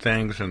read good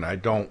things, and I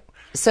don't.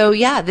 So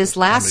this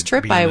last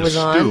trip I was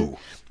on,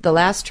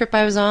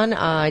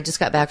 I just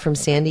got back from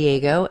San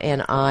Diego,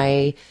 and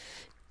I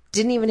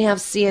didn't even have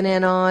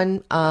CNN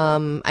on.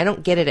 I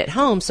don't get it at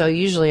home, so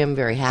usually I'm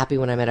very happy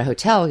when I'm at a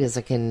hotel because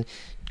I can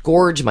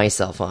gorge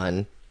myself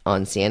on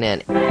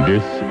CNN.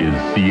 This is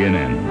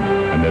CNN,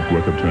 a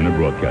network of Turner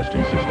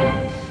Broadcasting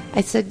System.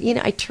 I said,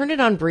 I turned it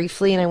on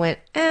briefly and I went,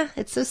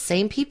 it's those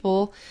same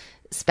people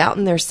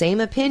spouting their same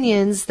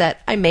opinions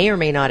that I may or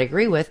may not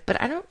agree with, but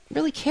I don't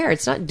really care.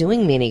 It's not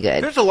doing me any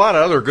good. There's a lot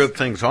of other good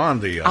things on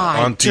the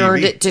on TV. I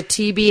turned it to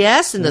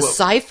TBS and the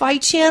Sci-Fi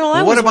Channel.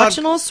 I was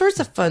watching all sorts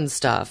of fun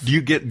stuff. Do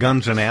you get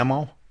Guns and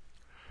Ammo?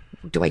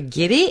 Do I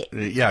get it?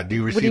 Yeah. Do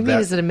you receive that? What do you mean?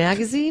 Is it a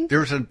magazine?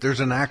 There's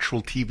an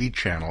actual TV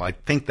channel. I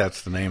think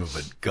that's the name of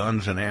it.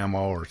 Guns and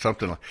Ammo or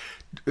something like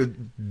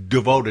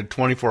devoted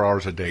 24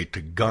 hours a day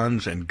to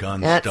guns and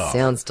gun stuff. That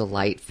sounds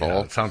delightful.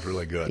 Yeah, it sounds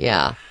really good.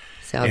 Yeah.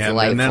 Sounds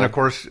delightful. And then, of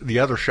course, the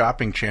other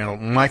shopping channel,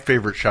 my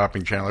favorite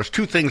shopping channel, there's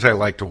two things I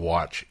like to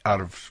watch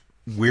out of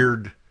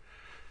weird,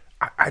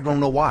 I don't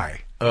know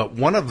why.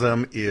 One of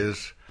them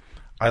is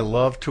I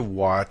love to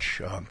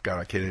watch, God,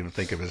 I can't even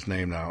think of his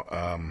name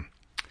now,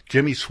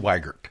 Jimmy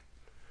Swaggart.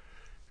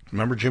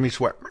 Remember Jimmy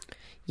Swaggart?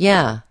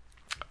 Yeah.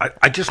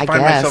 I just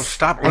find myself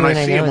stop when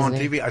I see him on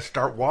TV, I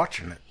start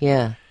watching it.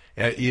 Yeah.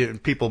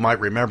 People might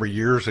remember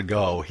years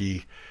ago,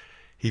 he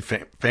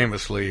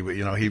famously,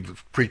 he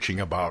was preaching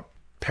about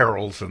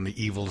perils and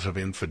the evils of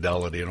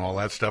infidelity and all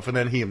that stuff, and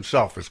then he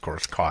himself, of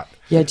course, caught.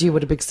 Yeah, gee,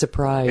 what a big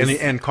surprise.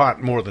 And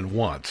caught more than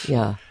once.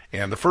 Yeah.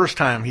 And the first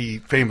time he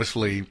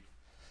famously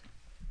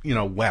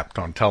wept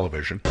on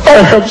television.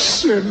 I have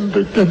sinned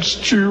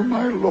against you,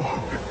 my Lord.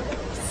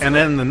 And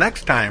then the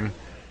next time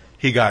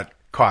he got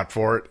caught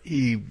for it,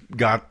 he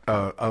got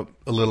a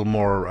little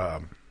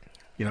more,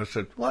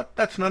 said, "What?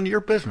 That's none of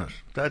your business.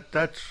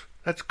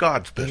 That's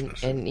God's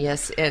business." And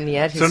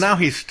yet. So now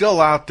he's still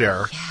out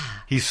there. Yeah.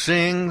 He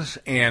sings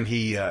and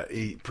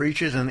he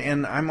preaches,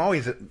 and I'm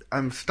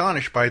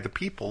astonished by the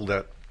people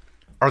that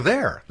are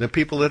there, the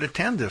people that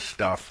attend this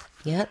stuff.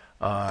 Yep.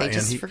 They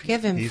just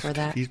forgive him for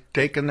that. He's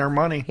taking their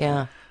money.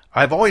 Yeah.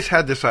 I've always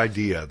had this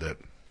idea that,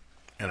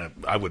 and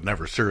I would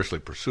never seriously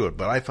pursue it,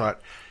 but I thought,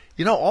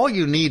 all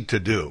you need to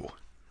do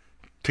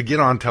to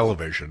get on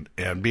television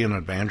and be an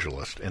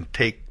evangelist and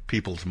take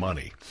people's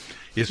money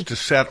is to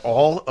set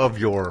all of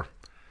your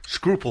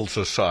scruples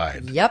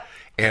aside. Yep.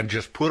 And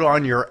just put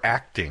on your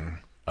acting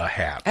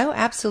hat. Oh,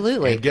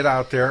 absolutely. And get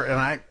out there,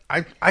 and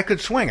I could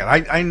swing it.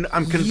 I'm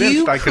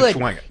convinced I could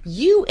swing it.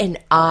 You and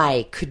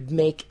I could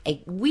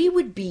we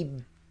would be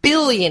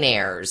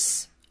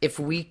billionaires if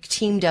we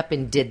teamed up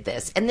and did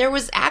this. And there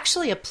was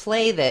actually a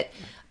play that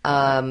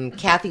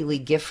Kathy Lee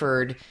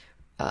Gifford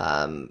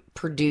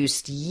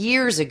produced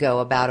years ago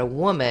about a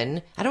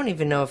woman. I don't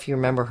even know if you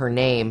remember her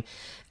name.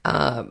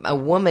 A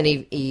woman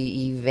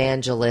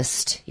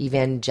evangelist.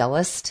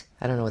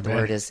 I don't know what the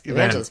word is.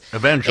 Evangelist.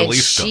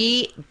 Evangelista.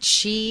 And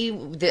she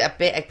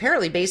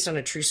apparently based on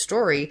a true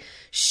story,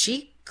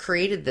 she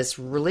created this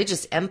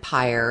religious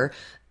empire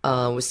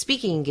with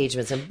speaking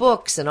engagements and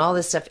books and all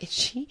this stuff. And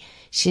she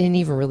didn't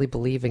even really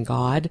believe in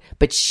God,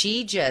 but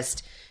she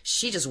just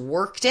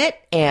worked it,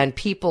 and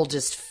people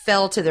just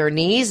fell to their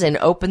knees and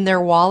opened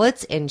their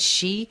wallets, and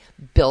she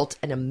built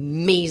an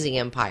amazing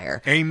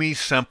empire. Amy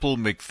Semple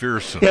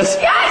McPherson. Yes.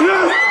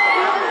 No,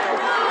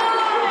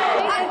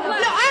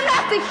 I'm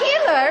not the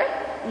healer.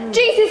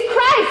 Jesus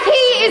Christ,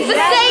 He is the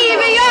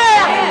Savior,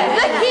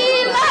 the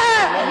healer,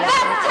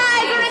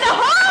 baptizer in the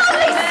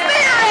Holy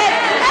Spirit,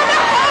 and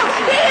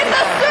He is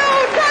the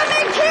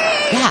soon-coming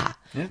King. Yeah.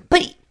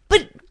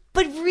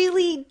 But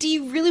really, do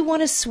you really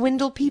want to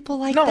swindle people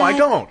like that? No, I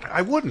don't.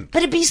 I wouldn't.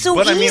 But it'd be so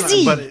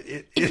easy.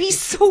 It'd be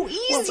so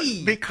easy.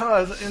 Well,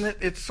 because, and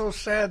it's so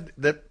sad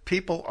that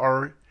people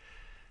are,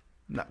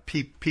 not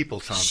people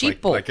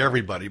sounds like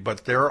everybody,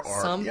 but there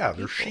are,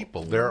 they're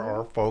sheeple. There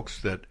are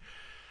folks that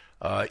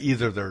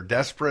either they're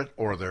desperate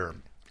or they're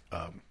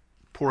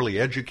poorly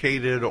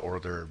educated or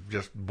they're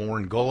just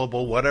born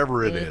gullible,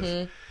 whatever it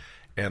is.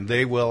 And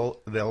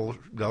they'll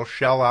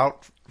shell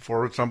out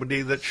for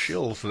somebody that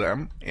shills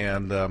them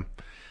and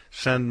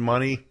send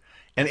money.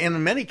 And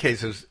in many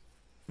cases,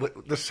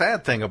 the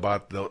sad thing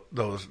about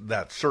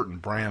that certain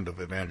brand of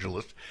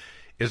evangelist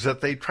is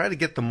that they try to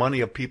get the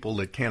money of people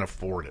that can't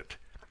afford it.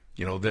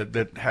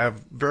 That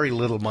have very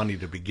little money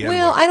to begin with.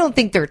 Well, I don't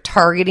think they're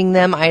targeting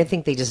them. I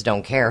think they just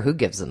don't care who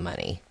gives them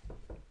money.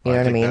 You know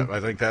what I mean?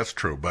 I think that's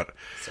true. But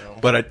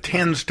it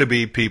tends to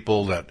be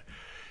people that,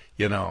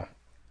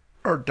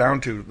 are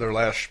down to their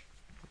last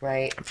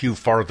few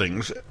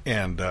farthings,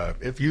 and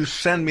if you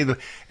send me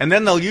and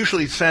then they'll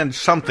usually send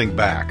something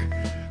back.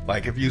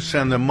 Like if you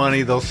send them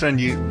money, they'll send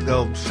I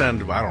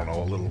don't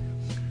know, a little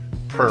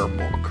prayer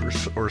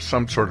book or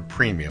some sort of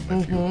premium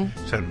if you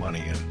send money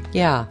in.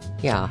 Yeah,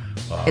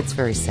 it's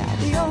very sad.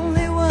 The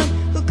only one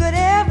who could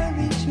ever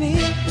reach me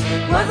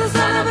was the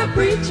son of a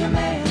preacher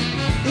man.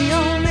 The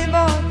only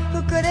boy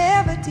who could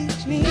ever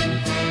teach me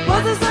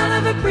was the son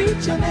of a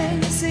preacher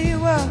man. Yes, he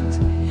was.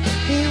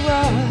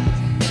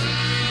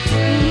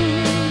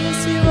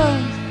 Yes, he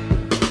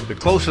was. The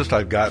closest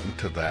I've gotten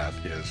to that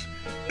is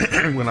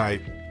when I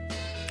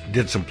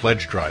did some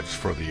pledge drives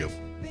for the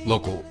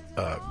local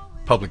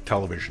public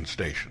television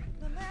station.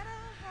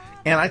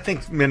 And I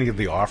think many of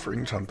the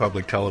offerings on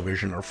public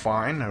television are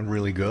fine and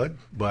really good,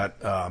 but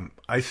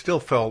I still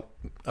felt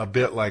a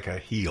bit like a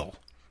heel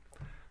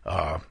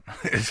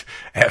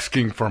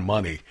asking for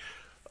money,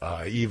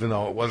 even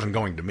though it wasn't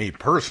going to me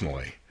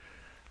personally.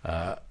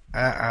 I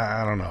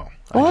don't know.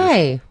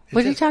 Why?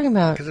 What are you talking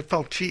about? Because it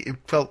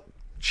felt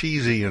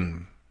cheesy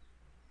and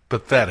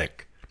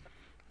pathetic.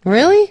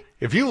 Really?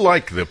 If you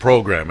like the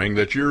programming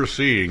that you're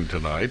seeing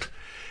tonight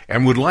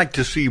and would like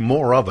to see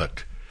more of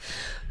it,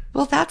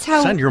 well, that's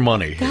how. Send your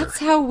money here. That's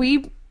how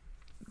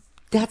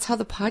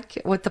the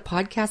podcast. What the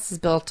podcast is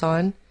built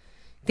on.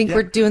 Think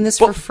we're doing this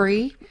for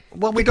free?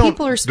 Well, we don't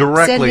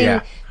directly.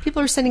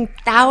 People are sending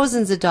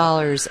thousands of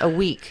dollars a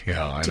week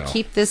to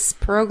keep this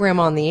program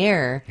on the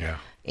air. Yeah.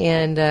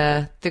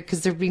 And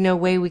because there'd be no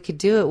way we could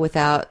do it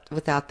without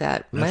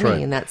that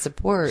money and that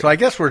support. So I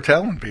guess we're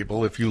telling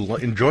people, if you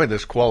enjoy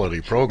this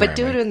quality program, but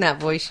do it in that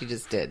voice you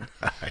just did.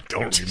 I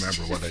don't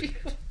remember what I.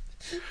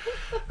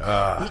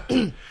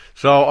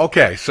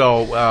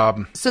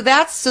 So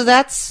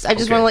that's. I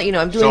just want to let you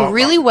know I'm doing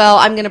really well.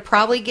 I'm going to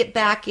probably get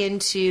back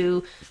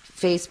into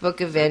Facebook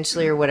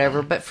eventually or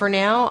whatever. But for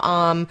now,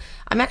 I'm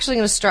actually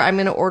going to start. I'm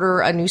going to order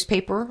a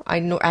newspaper. I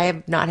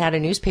have not had a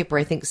newspaper,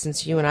 I think,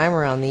 since you and I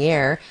were on the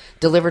air,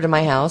 delivered to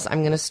my house. I'm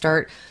going to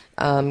start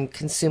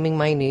consuming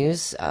my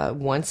news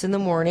once in the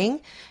morning,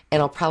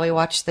 and I'll probably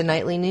watch the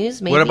nightly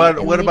news. Maybe.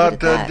 What about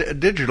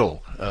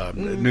digital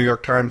New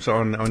York Times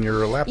on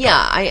your laptop?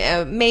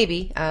 Yeah,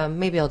 maybe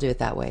I'll do it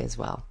that way as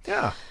well.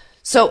 Yeah.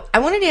 So I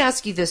wanted to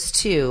ask you this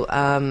too.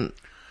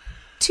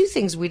 Two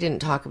things we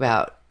didn't talk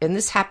about, and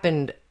this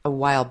happened a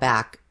while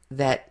back.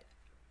 That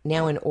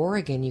now in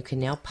Oregon you can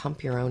now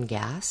pump your own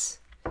gas.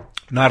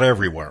 Not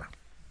everywhere,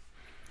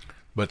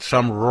 but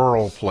some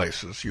rural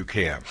places you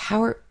can.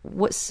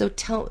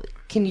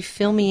 Can you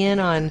fill me in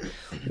on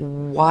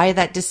why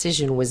that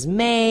decision was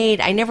made?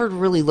 I never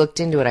really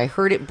looked into it. I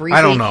heard it briefly.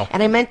 I don't know.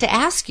 And I meant to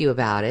ask you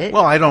about it.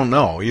 Well, I don't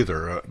know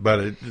either, but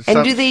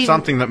it's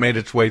something that made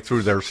its way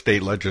through their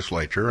state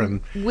legislature.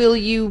 And will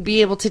you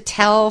be able to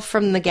tell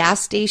from the gas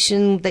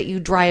station that you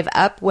drive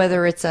up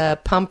whether it's a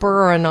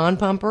pumper or a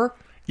non-pumper?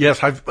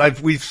 Yes,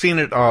 we've seen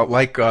it.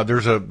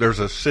 There's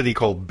a city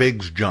called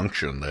Biggs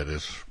Junction that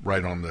is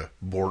right on the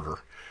border,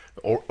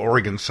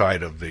 Oregon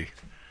side of the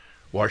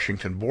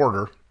Washington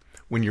border.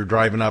 When you're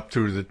driving up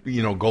through the,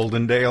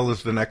 Goldendale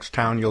is the next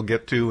town you'll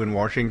get to in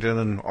Washington,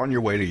 and on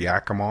your way to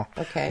Yakima.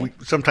 Okay.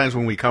 Sometimes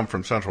when we come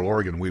from Central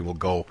Oregon, we will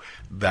go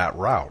that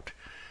route.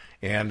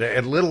 And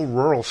at little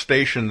rural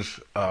stations,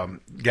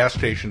 gas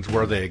stations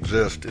where they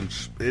exist,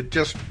 it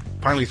just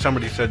finally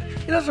somebody said,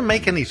 it doesn't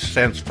make any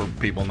sense for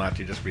people not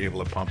to just be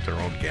able to pump their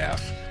own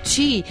gas.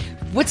 Gee,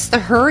 what's the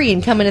hurry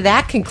in coming to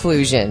that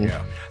conclusion?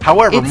 Yeah.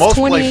 However, it's most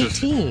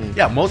 2018.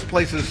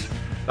 places,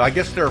 I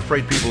guess they're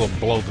afraid people will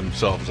blow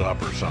themselves up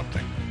or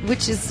something.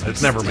 Which is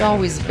it's never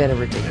always been a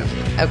ridiculous.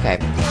 Yeah. Okay.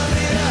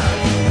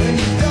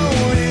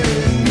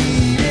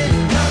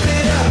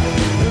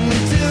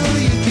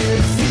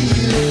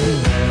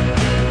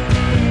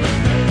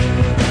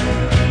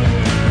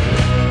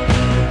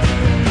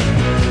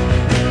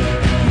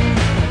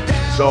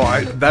 So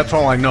that's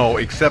all I know,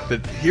 except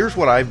that here's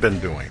what I've been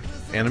doing,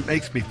 and it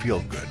makes me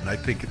feel good, and I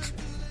think it's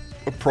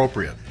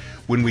appropriate.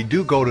 When we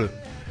do go to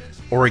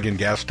Oregon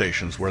gas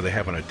stations where they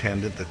have an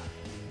attendant that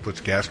puts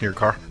gas in your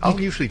car,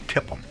 I'll usually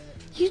tip them.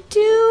 You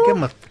do?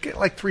 Get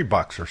like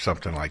 $3 or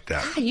something like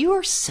that. God, you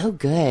are so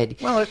good.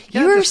 Well, it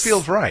just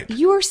feels right.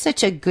 You are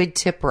such a good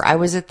tipper. I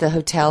was at the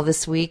hotel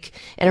this week,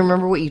 and I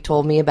remember what you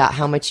told me about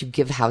how much you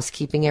give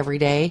housekeeping every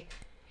day,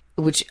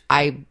 which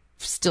I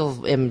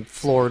still am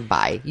floored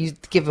by. You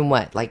give them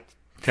what, like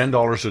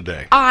 $10 a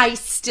day? I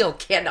still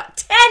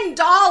cannot.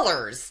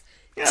 $10.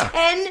 Yeah.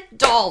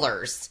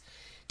 $10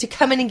 to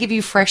come in and give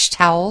you fresh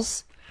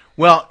towels.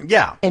 Well,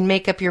 yeah, and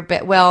make up your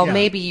bed. Well,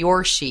 maybe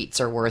your sheets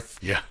are worth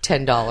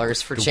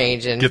 $10 for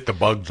changing. Get the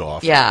bugs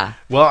off. Yeah.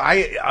 Well,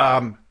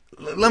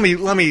 let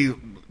me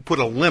put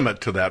a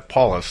limit to that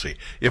policy.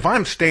 If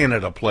I'm staying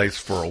at a place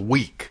for a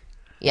week,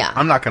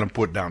 I'm not going to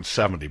put down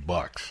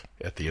 $70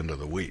 at the end of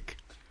the week.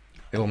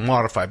 It'll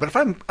modify. But if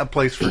I'm a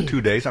place for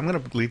 2 days, I'm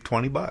going to leave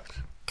 $20.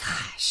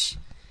 Gosh,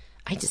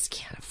 I just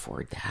can't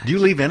afford that. Do you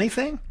leave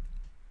anything?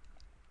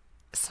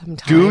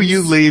 Sometimes. Do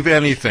you leave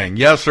anything?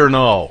 Yes or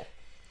no?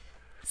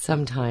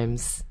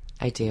 Sometimes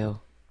I do.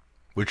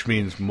 Which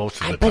means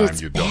most of the time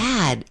you don't.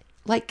 Bad.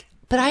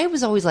 But I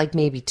was always like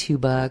maybe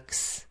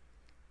 $2.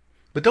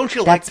 But don't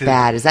you That's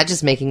bad. Is that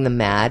just making them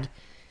mad?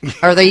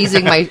 Are they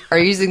using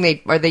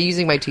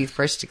my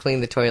toothbrush to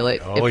clean the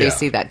toilet if they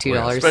see that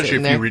 $2 especially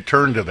if there? you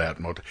return to that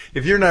motel.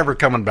 If you're never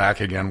coming back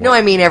again. No,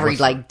 I mean every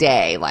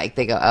day. Like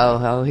they go,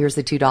 oh, here's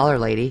the $2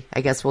 lady. I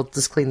guess we'll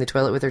just clean the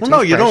toilet with her toothbrush.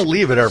 No, you don't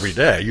leave it every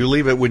day. You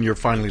leave it when you're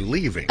finally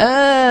leaving.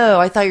 Oh,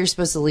 I thought you were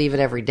supposed to leave it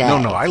every day.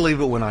 No, I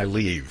leave it when I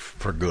leave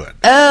for good.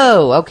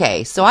 Oh,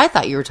 okay. So I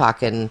thought you were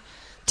talking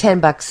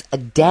 $10 a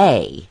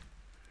day.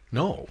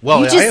 No,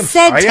 well, you just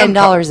said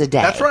 $10 a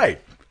day. That's right.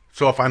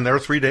 So if I'm there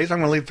 3 days, I'm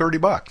going to leave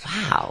 $30.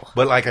 Wow.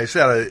 But like I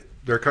said,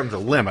 there comes a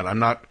limit. I'm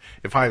not,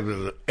 if I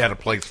was at a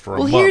place for a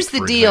month, here's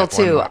the deal,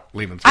 too. I'm not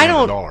leaving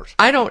 $300.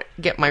 I don't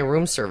get my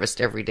room serviced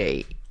every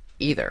day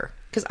either.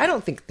 Because I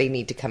don't think they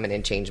need to come in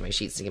and change my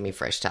sheets and give me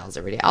fresh towels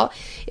every day.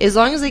 As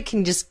long as they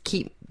can just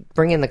keep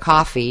bringing the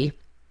coffee,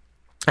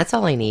 that's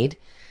all I need.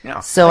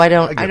 Yeah, so I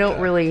don't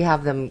really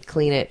have them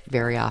clean it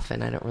very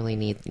often. I don't really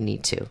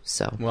need to.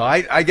 So well,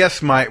 I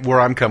guess where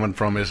I'm coming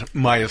from is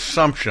my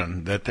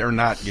assumption that they're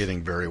not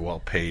getting very well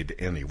paid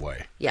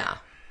anyway. Yeah.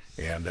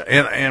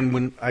 And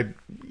when I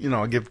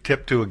give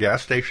tip to a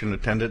gas station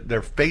attendant,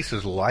 their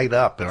faces light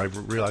up, and I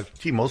realize,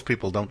 gee, most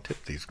people don't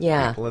tip these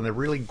people, and they're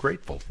really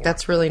grateful for it.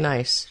 That's really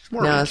nice.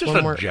 It's just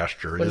a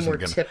gesture. One more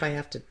tip I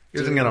have to.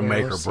 Isn't going to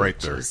make or break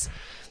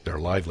their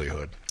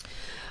livelihood.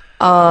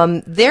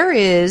 There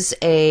is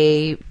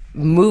a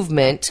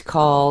movement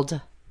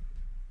called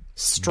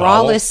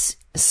Strawless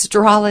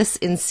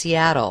in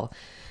Seattle.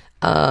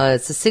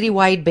 It's a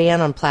citywide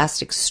ban on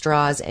plastic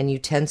straws and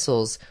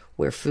utensils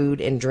where food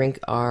and drink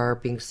are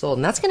being sold.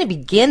 And that's going to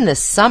begin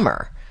this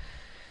summer.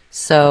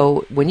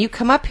 So when you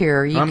come up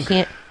here, you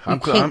can't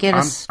get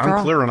a straw.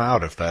 I'm clearing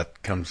out if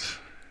that comes,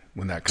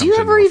 when that comes. Do you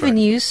ever even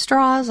use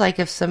straws? Like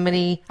if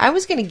somebody, I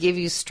was going to give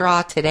you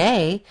straw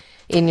today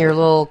in your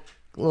little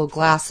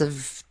glass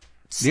of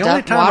the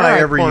only time I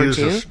ever use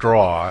a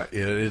straw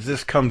is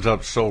this comes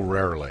up so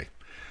rarely.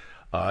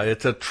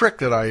 It's a trick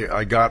that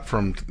I got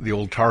from the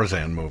old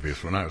Tarzan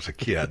movies when I was a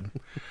kid.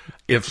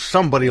 If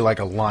somebody like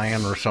a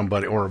lion or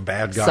somebody or a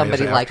bad guy,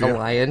 somebody is like after a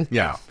lion,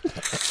 yeah,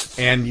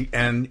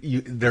 and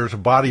there's a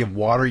body of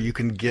water you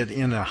can get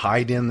in and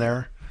hide in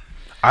there.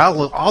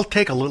 I'll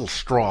take a little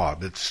straw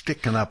that's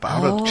sticking up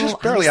out of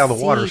just barely out of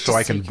the water, so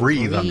I can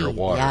breathe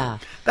underwater. Yeah.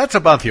 That's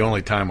about the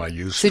only time I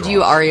use straws.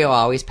 So are you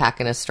always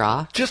packing a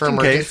straw just for in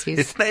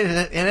emergencies? Case?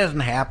 It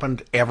hasn't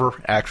happened ever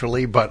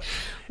actually, but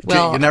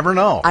you never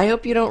know. I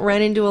hope you don't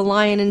run into a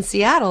lion in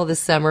Seattle this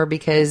summer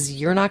because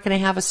you're not going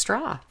to have a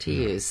straw to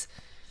use.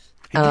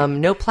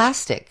 No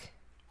plastic.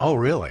 Oh,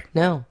 really?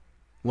 No.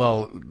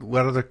 Well,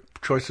 what other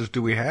choices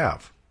do we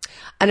have?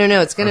 I don't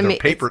know. It's going to be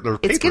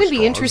it's going to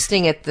be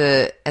interesting at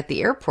the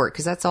airport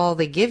because that's all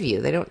they give you.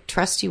 They don't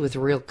trust you with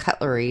real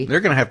cutlery. They're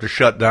going to have to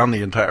shut down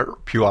the entire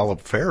Puyallup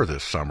Fair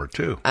this summer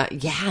too.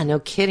 Yeah, no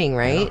kidding,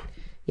 right?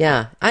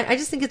 Yeah. I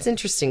just think it's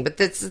interesting, but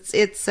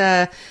it's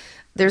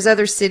there's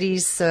other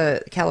cities,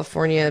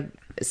 California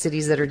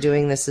cities that are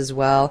doing this as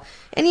well,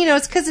 and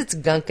it's because it's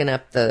gunking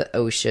up the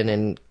ocean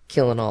and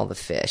killing all the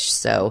fish.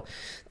 So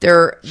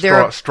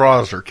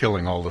straws are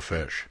killing all the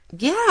fish.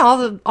 Yeah,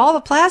 all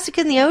the plastic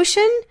in the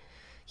ocean.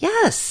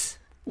 Yes.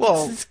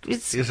 Well,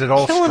 it's is it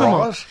all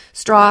straws?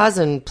 Straws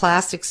and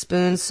plastic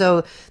spoons.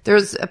 So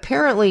there's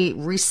apparently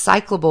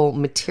recyclable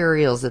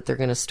materials that they're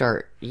going to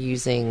start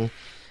using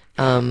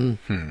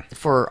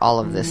for all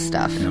of this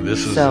stuff. Yeah,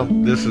 this is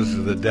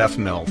the death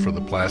knell for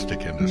the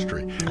plastic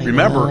industry.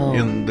 Remember,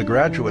 in The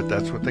Graduate,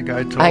 that's what the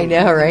guy told. I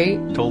know, right?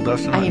 Told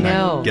us. I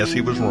know. I guess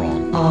he was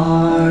wrong.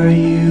 Are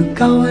you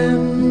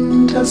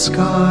going to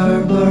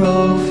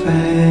Scarborough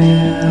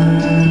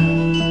Fair?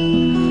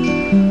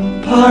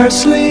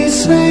 Parsley,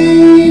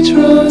 sage,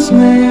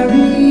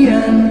 rosemary,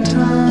 and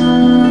thyme.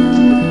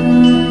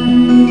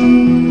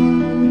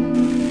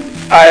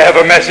 I have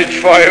a message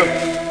for you.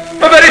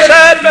 A very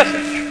sad message.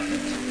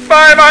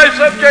 My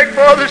subject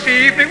for this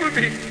evening will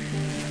be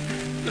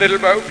Little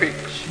Bo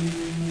Peeps.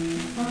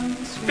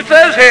 It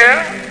says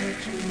here,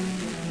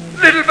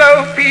 Little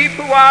Bo Peep,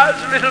 who was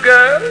a little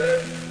girl,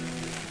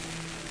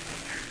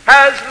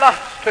 has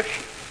lost her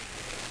sheep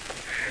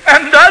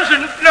and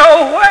doesn't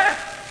know where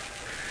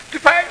to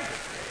find her.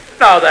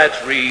 Now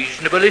that's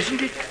reasonable,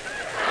 isn't it?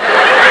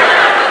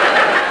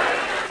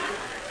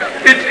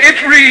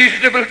 It's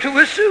reasonable to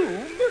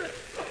assume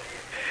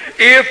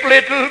if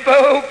little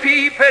Bo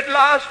Peep had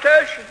lost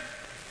her sheep,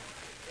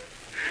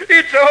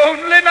 it's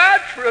only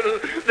natural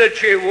that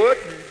she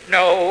wouldn't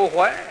know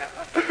where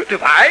to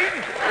find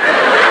her.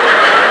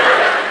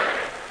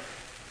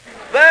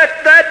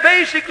 That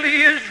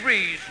basically is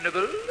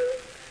reasonable,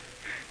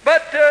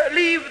 but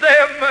leave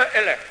them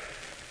alone.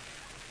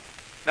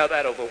 Now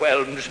that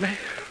overwhelms me.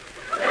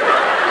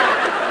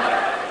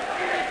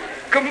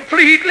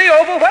 Completely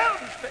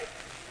overwhelms me.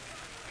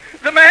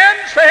 The man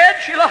said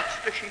she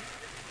lost her sheep.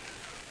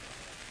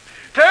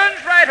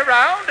 Turns right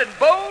around and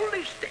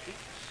boldly states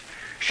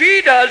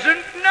she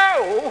doesn't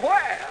know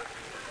where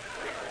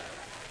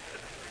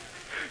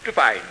to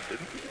find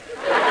them.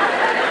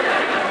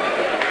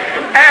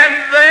 And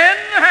then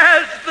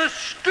has the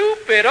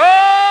stupid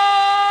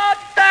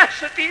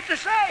audacity to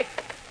say,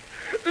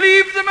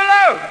 leave them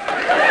alone.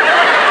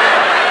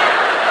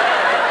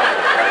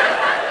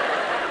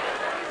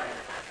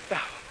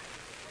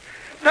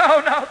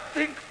 Now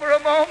think for a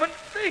moment,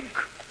 think.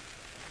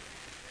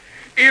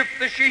 If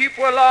the sheep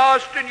were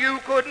lost and you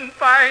couldn't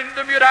find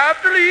them, you'd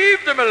have to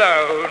leave them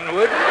alone,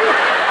 wouldn't you?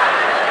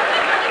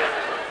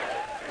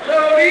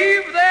 So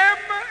leave them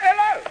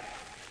alone.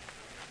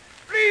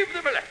 Leave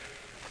them alone.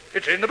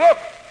 It's in the book.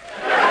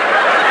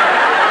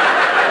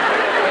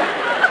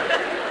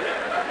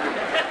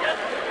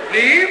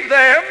 Leave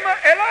them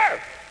alone.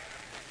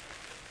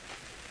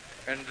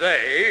 And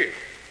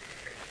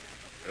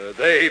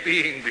they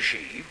being the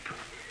sheep,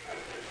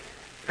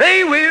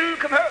 they will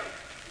come home.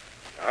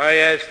 Oh,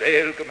 yes,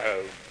 they'll come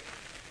home.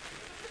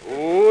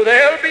 Oh,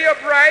 there'll be a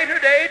brighter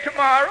day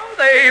tomorrow.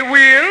 They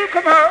will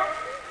come home.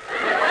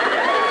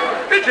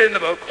 It's in the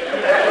book.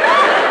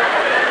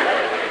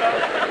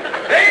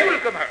 They will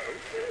come home.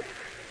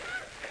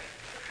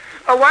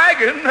 A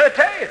wagon, a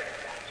tail.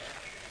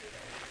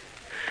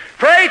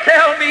 Pray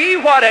tell me,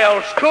 what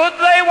else could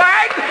they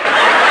wag?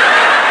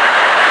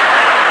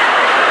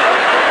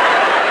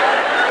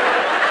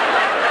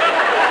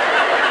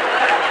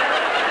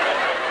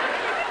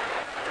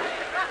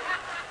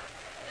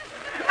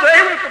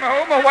 They will come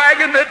home, a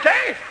wagon, a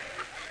tail.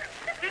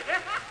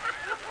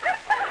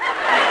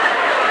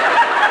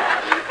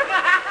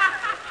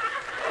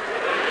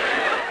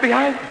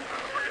 Behind them.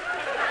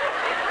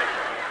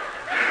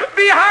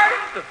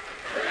 Behind them.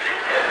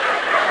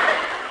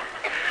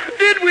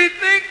 Did we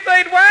think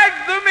they'd wag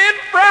them in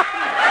front?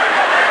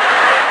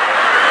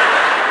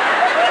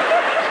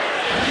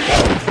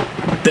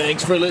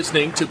 Thanks for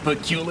listening to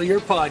Peculiar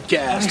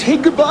Podcast. Hey,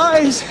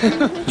 goodbyes.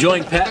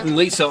 Join Pat and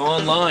Lisa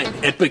online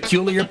at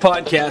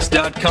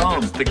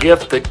peculiarpodcast.com. The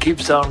gift that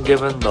keeps on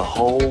giving the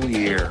whole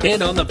year.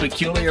 And on the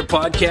Peculiar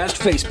Podcast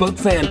Facebook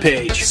fan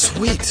page.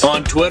 Sweet.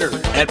 On Twitter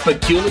at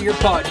Peculiar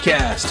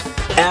Podcast,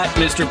 at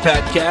Mr.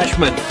 Pat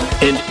Cashman,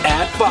 and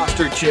at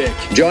Foster Chick.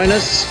 Join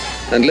us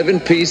and live in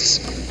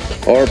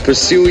peace, or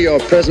pursue your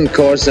present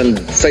course and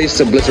face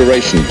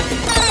obliteration.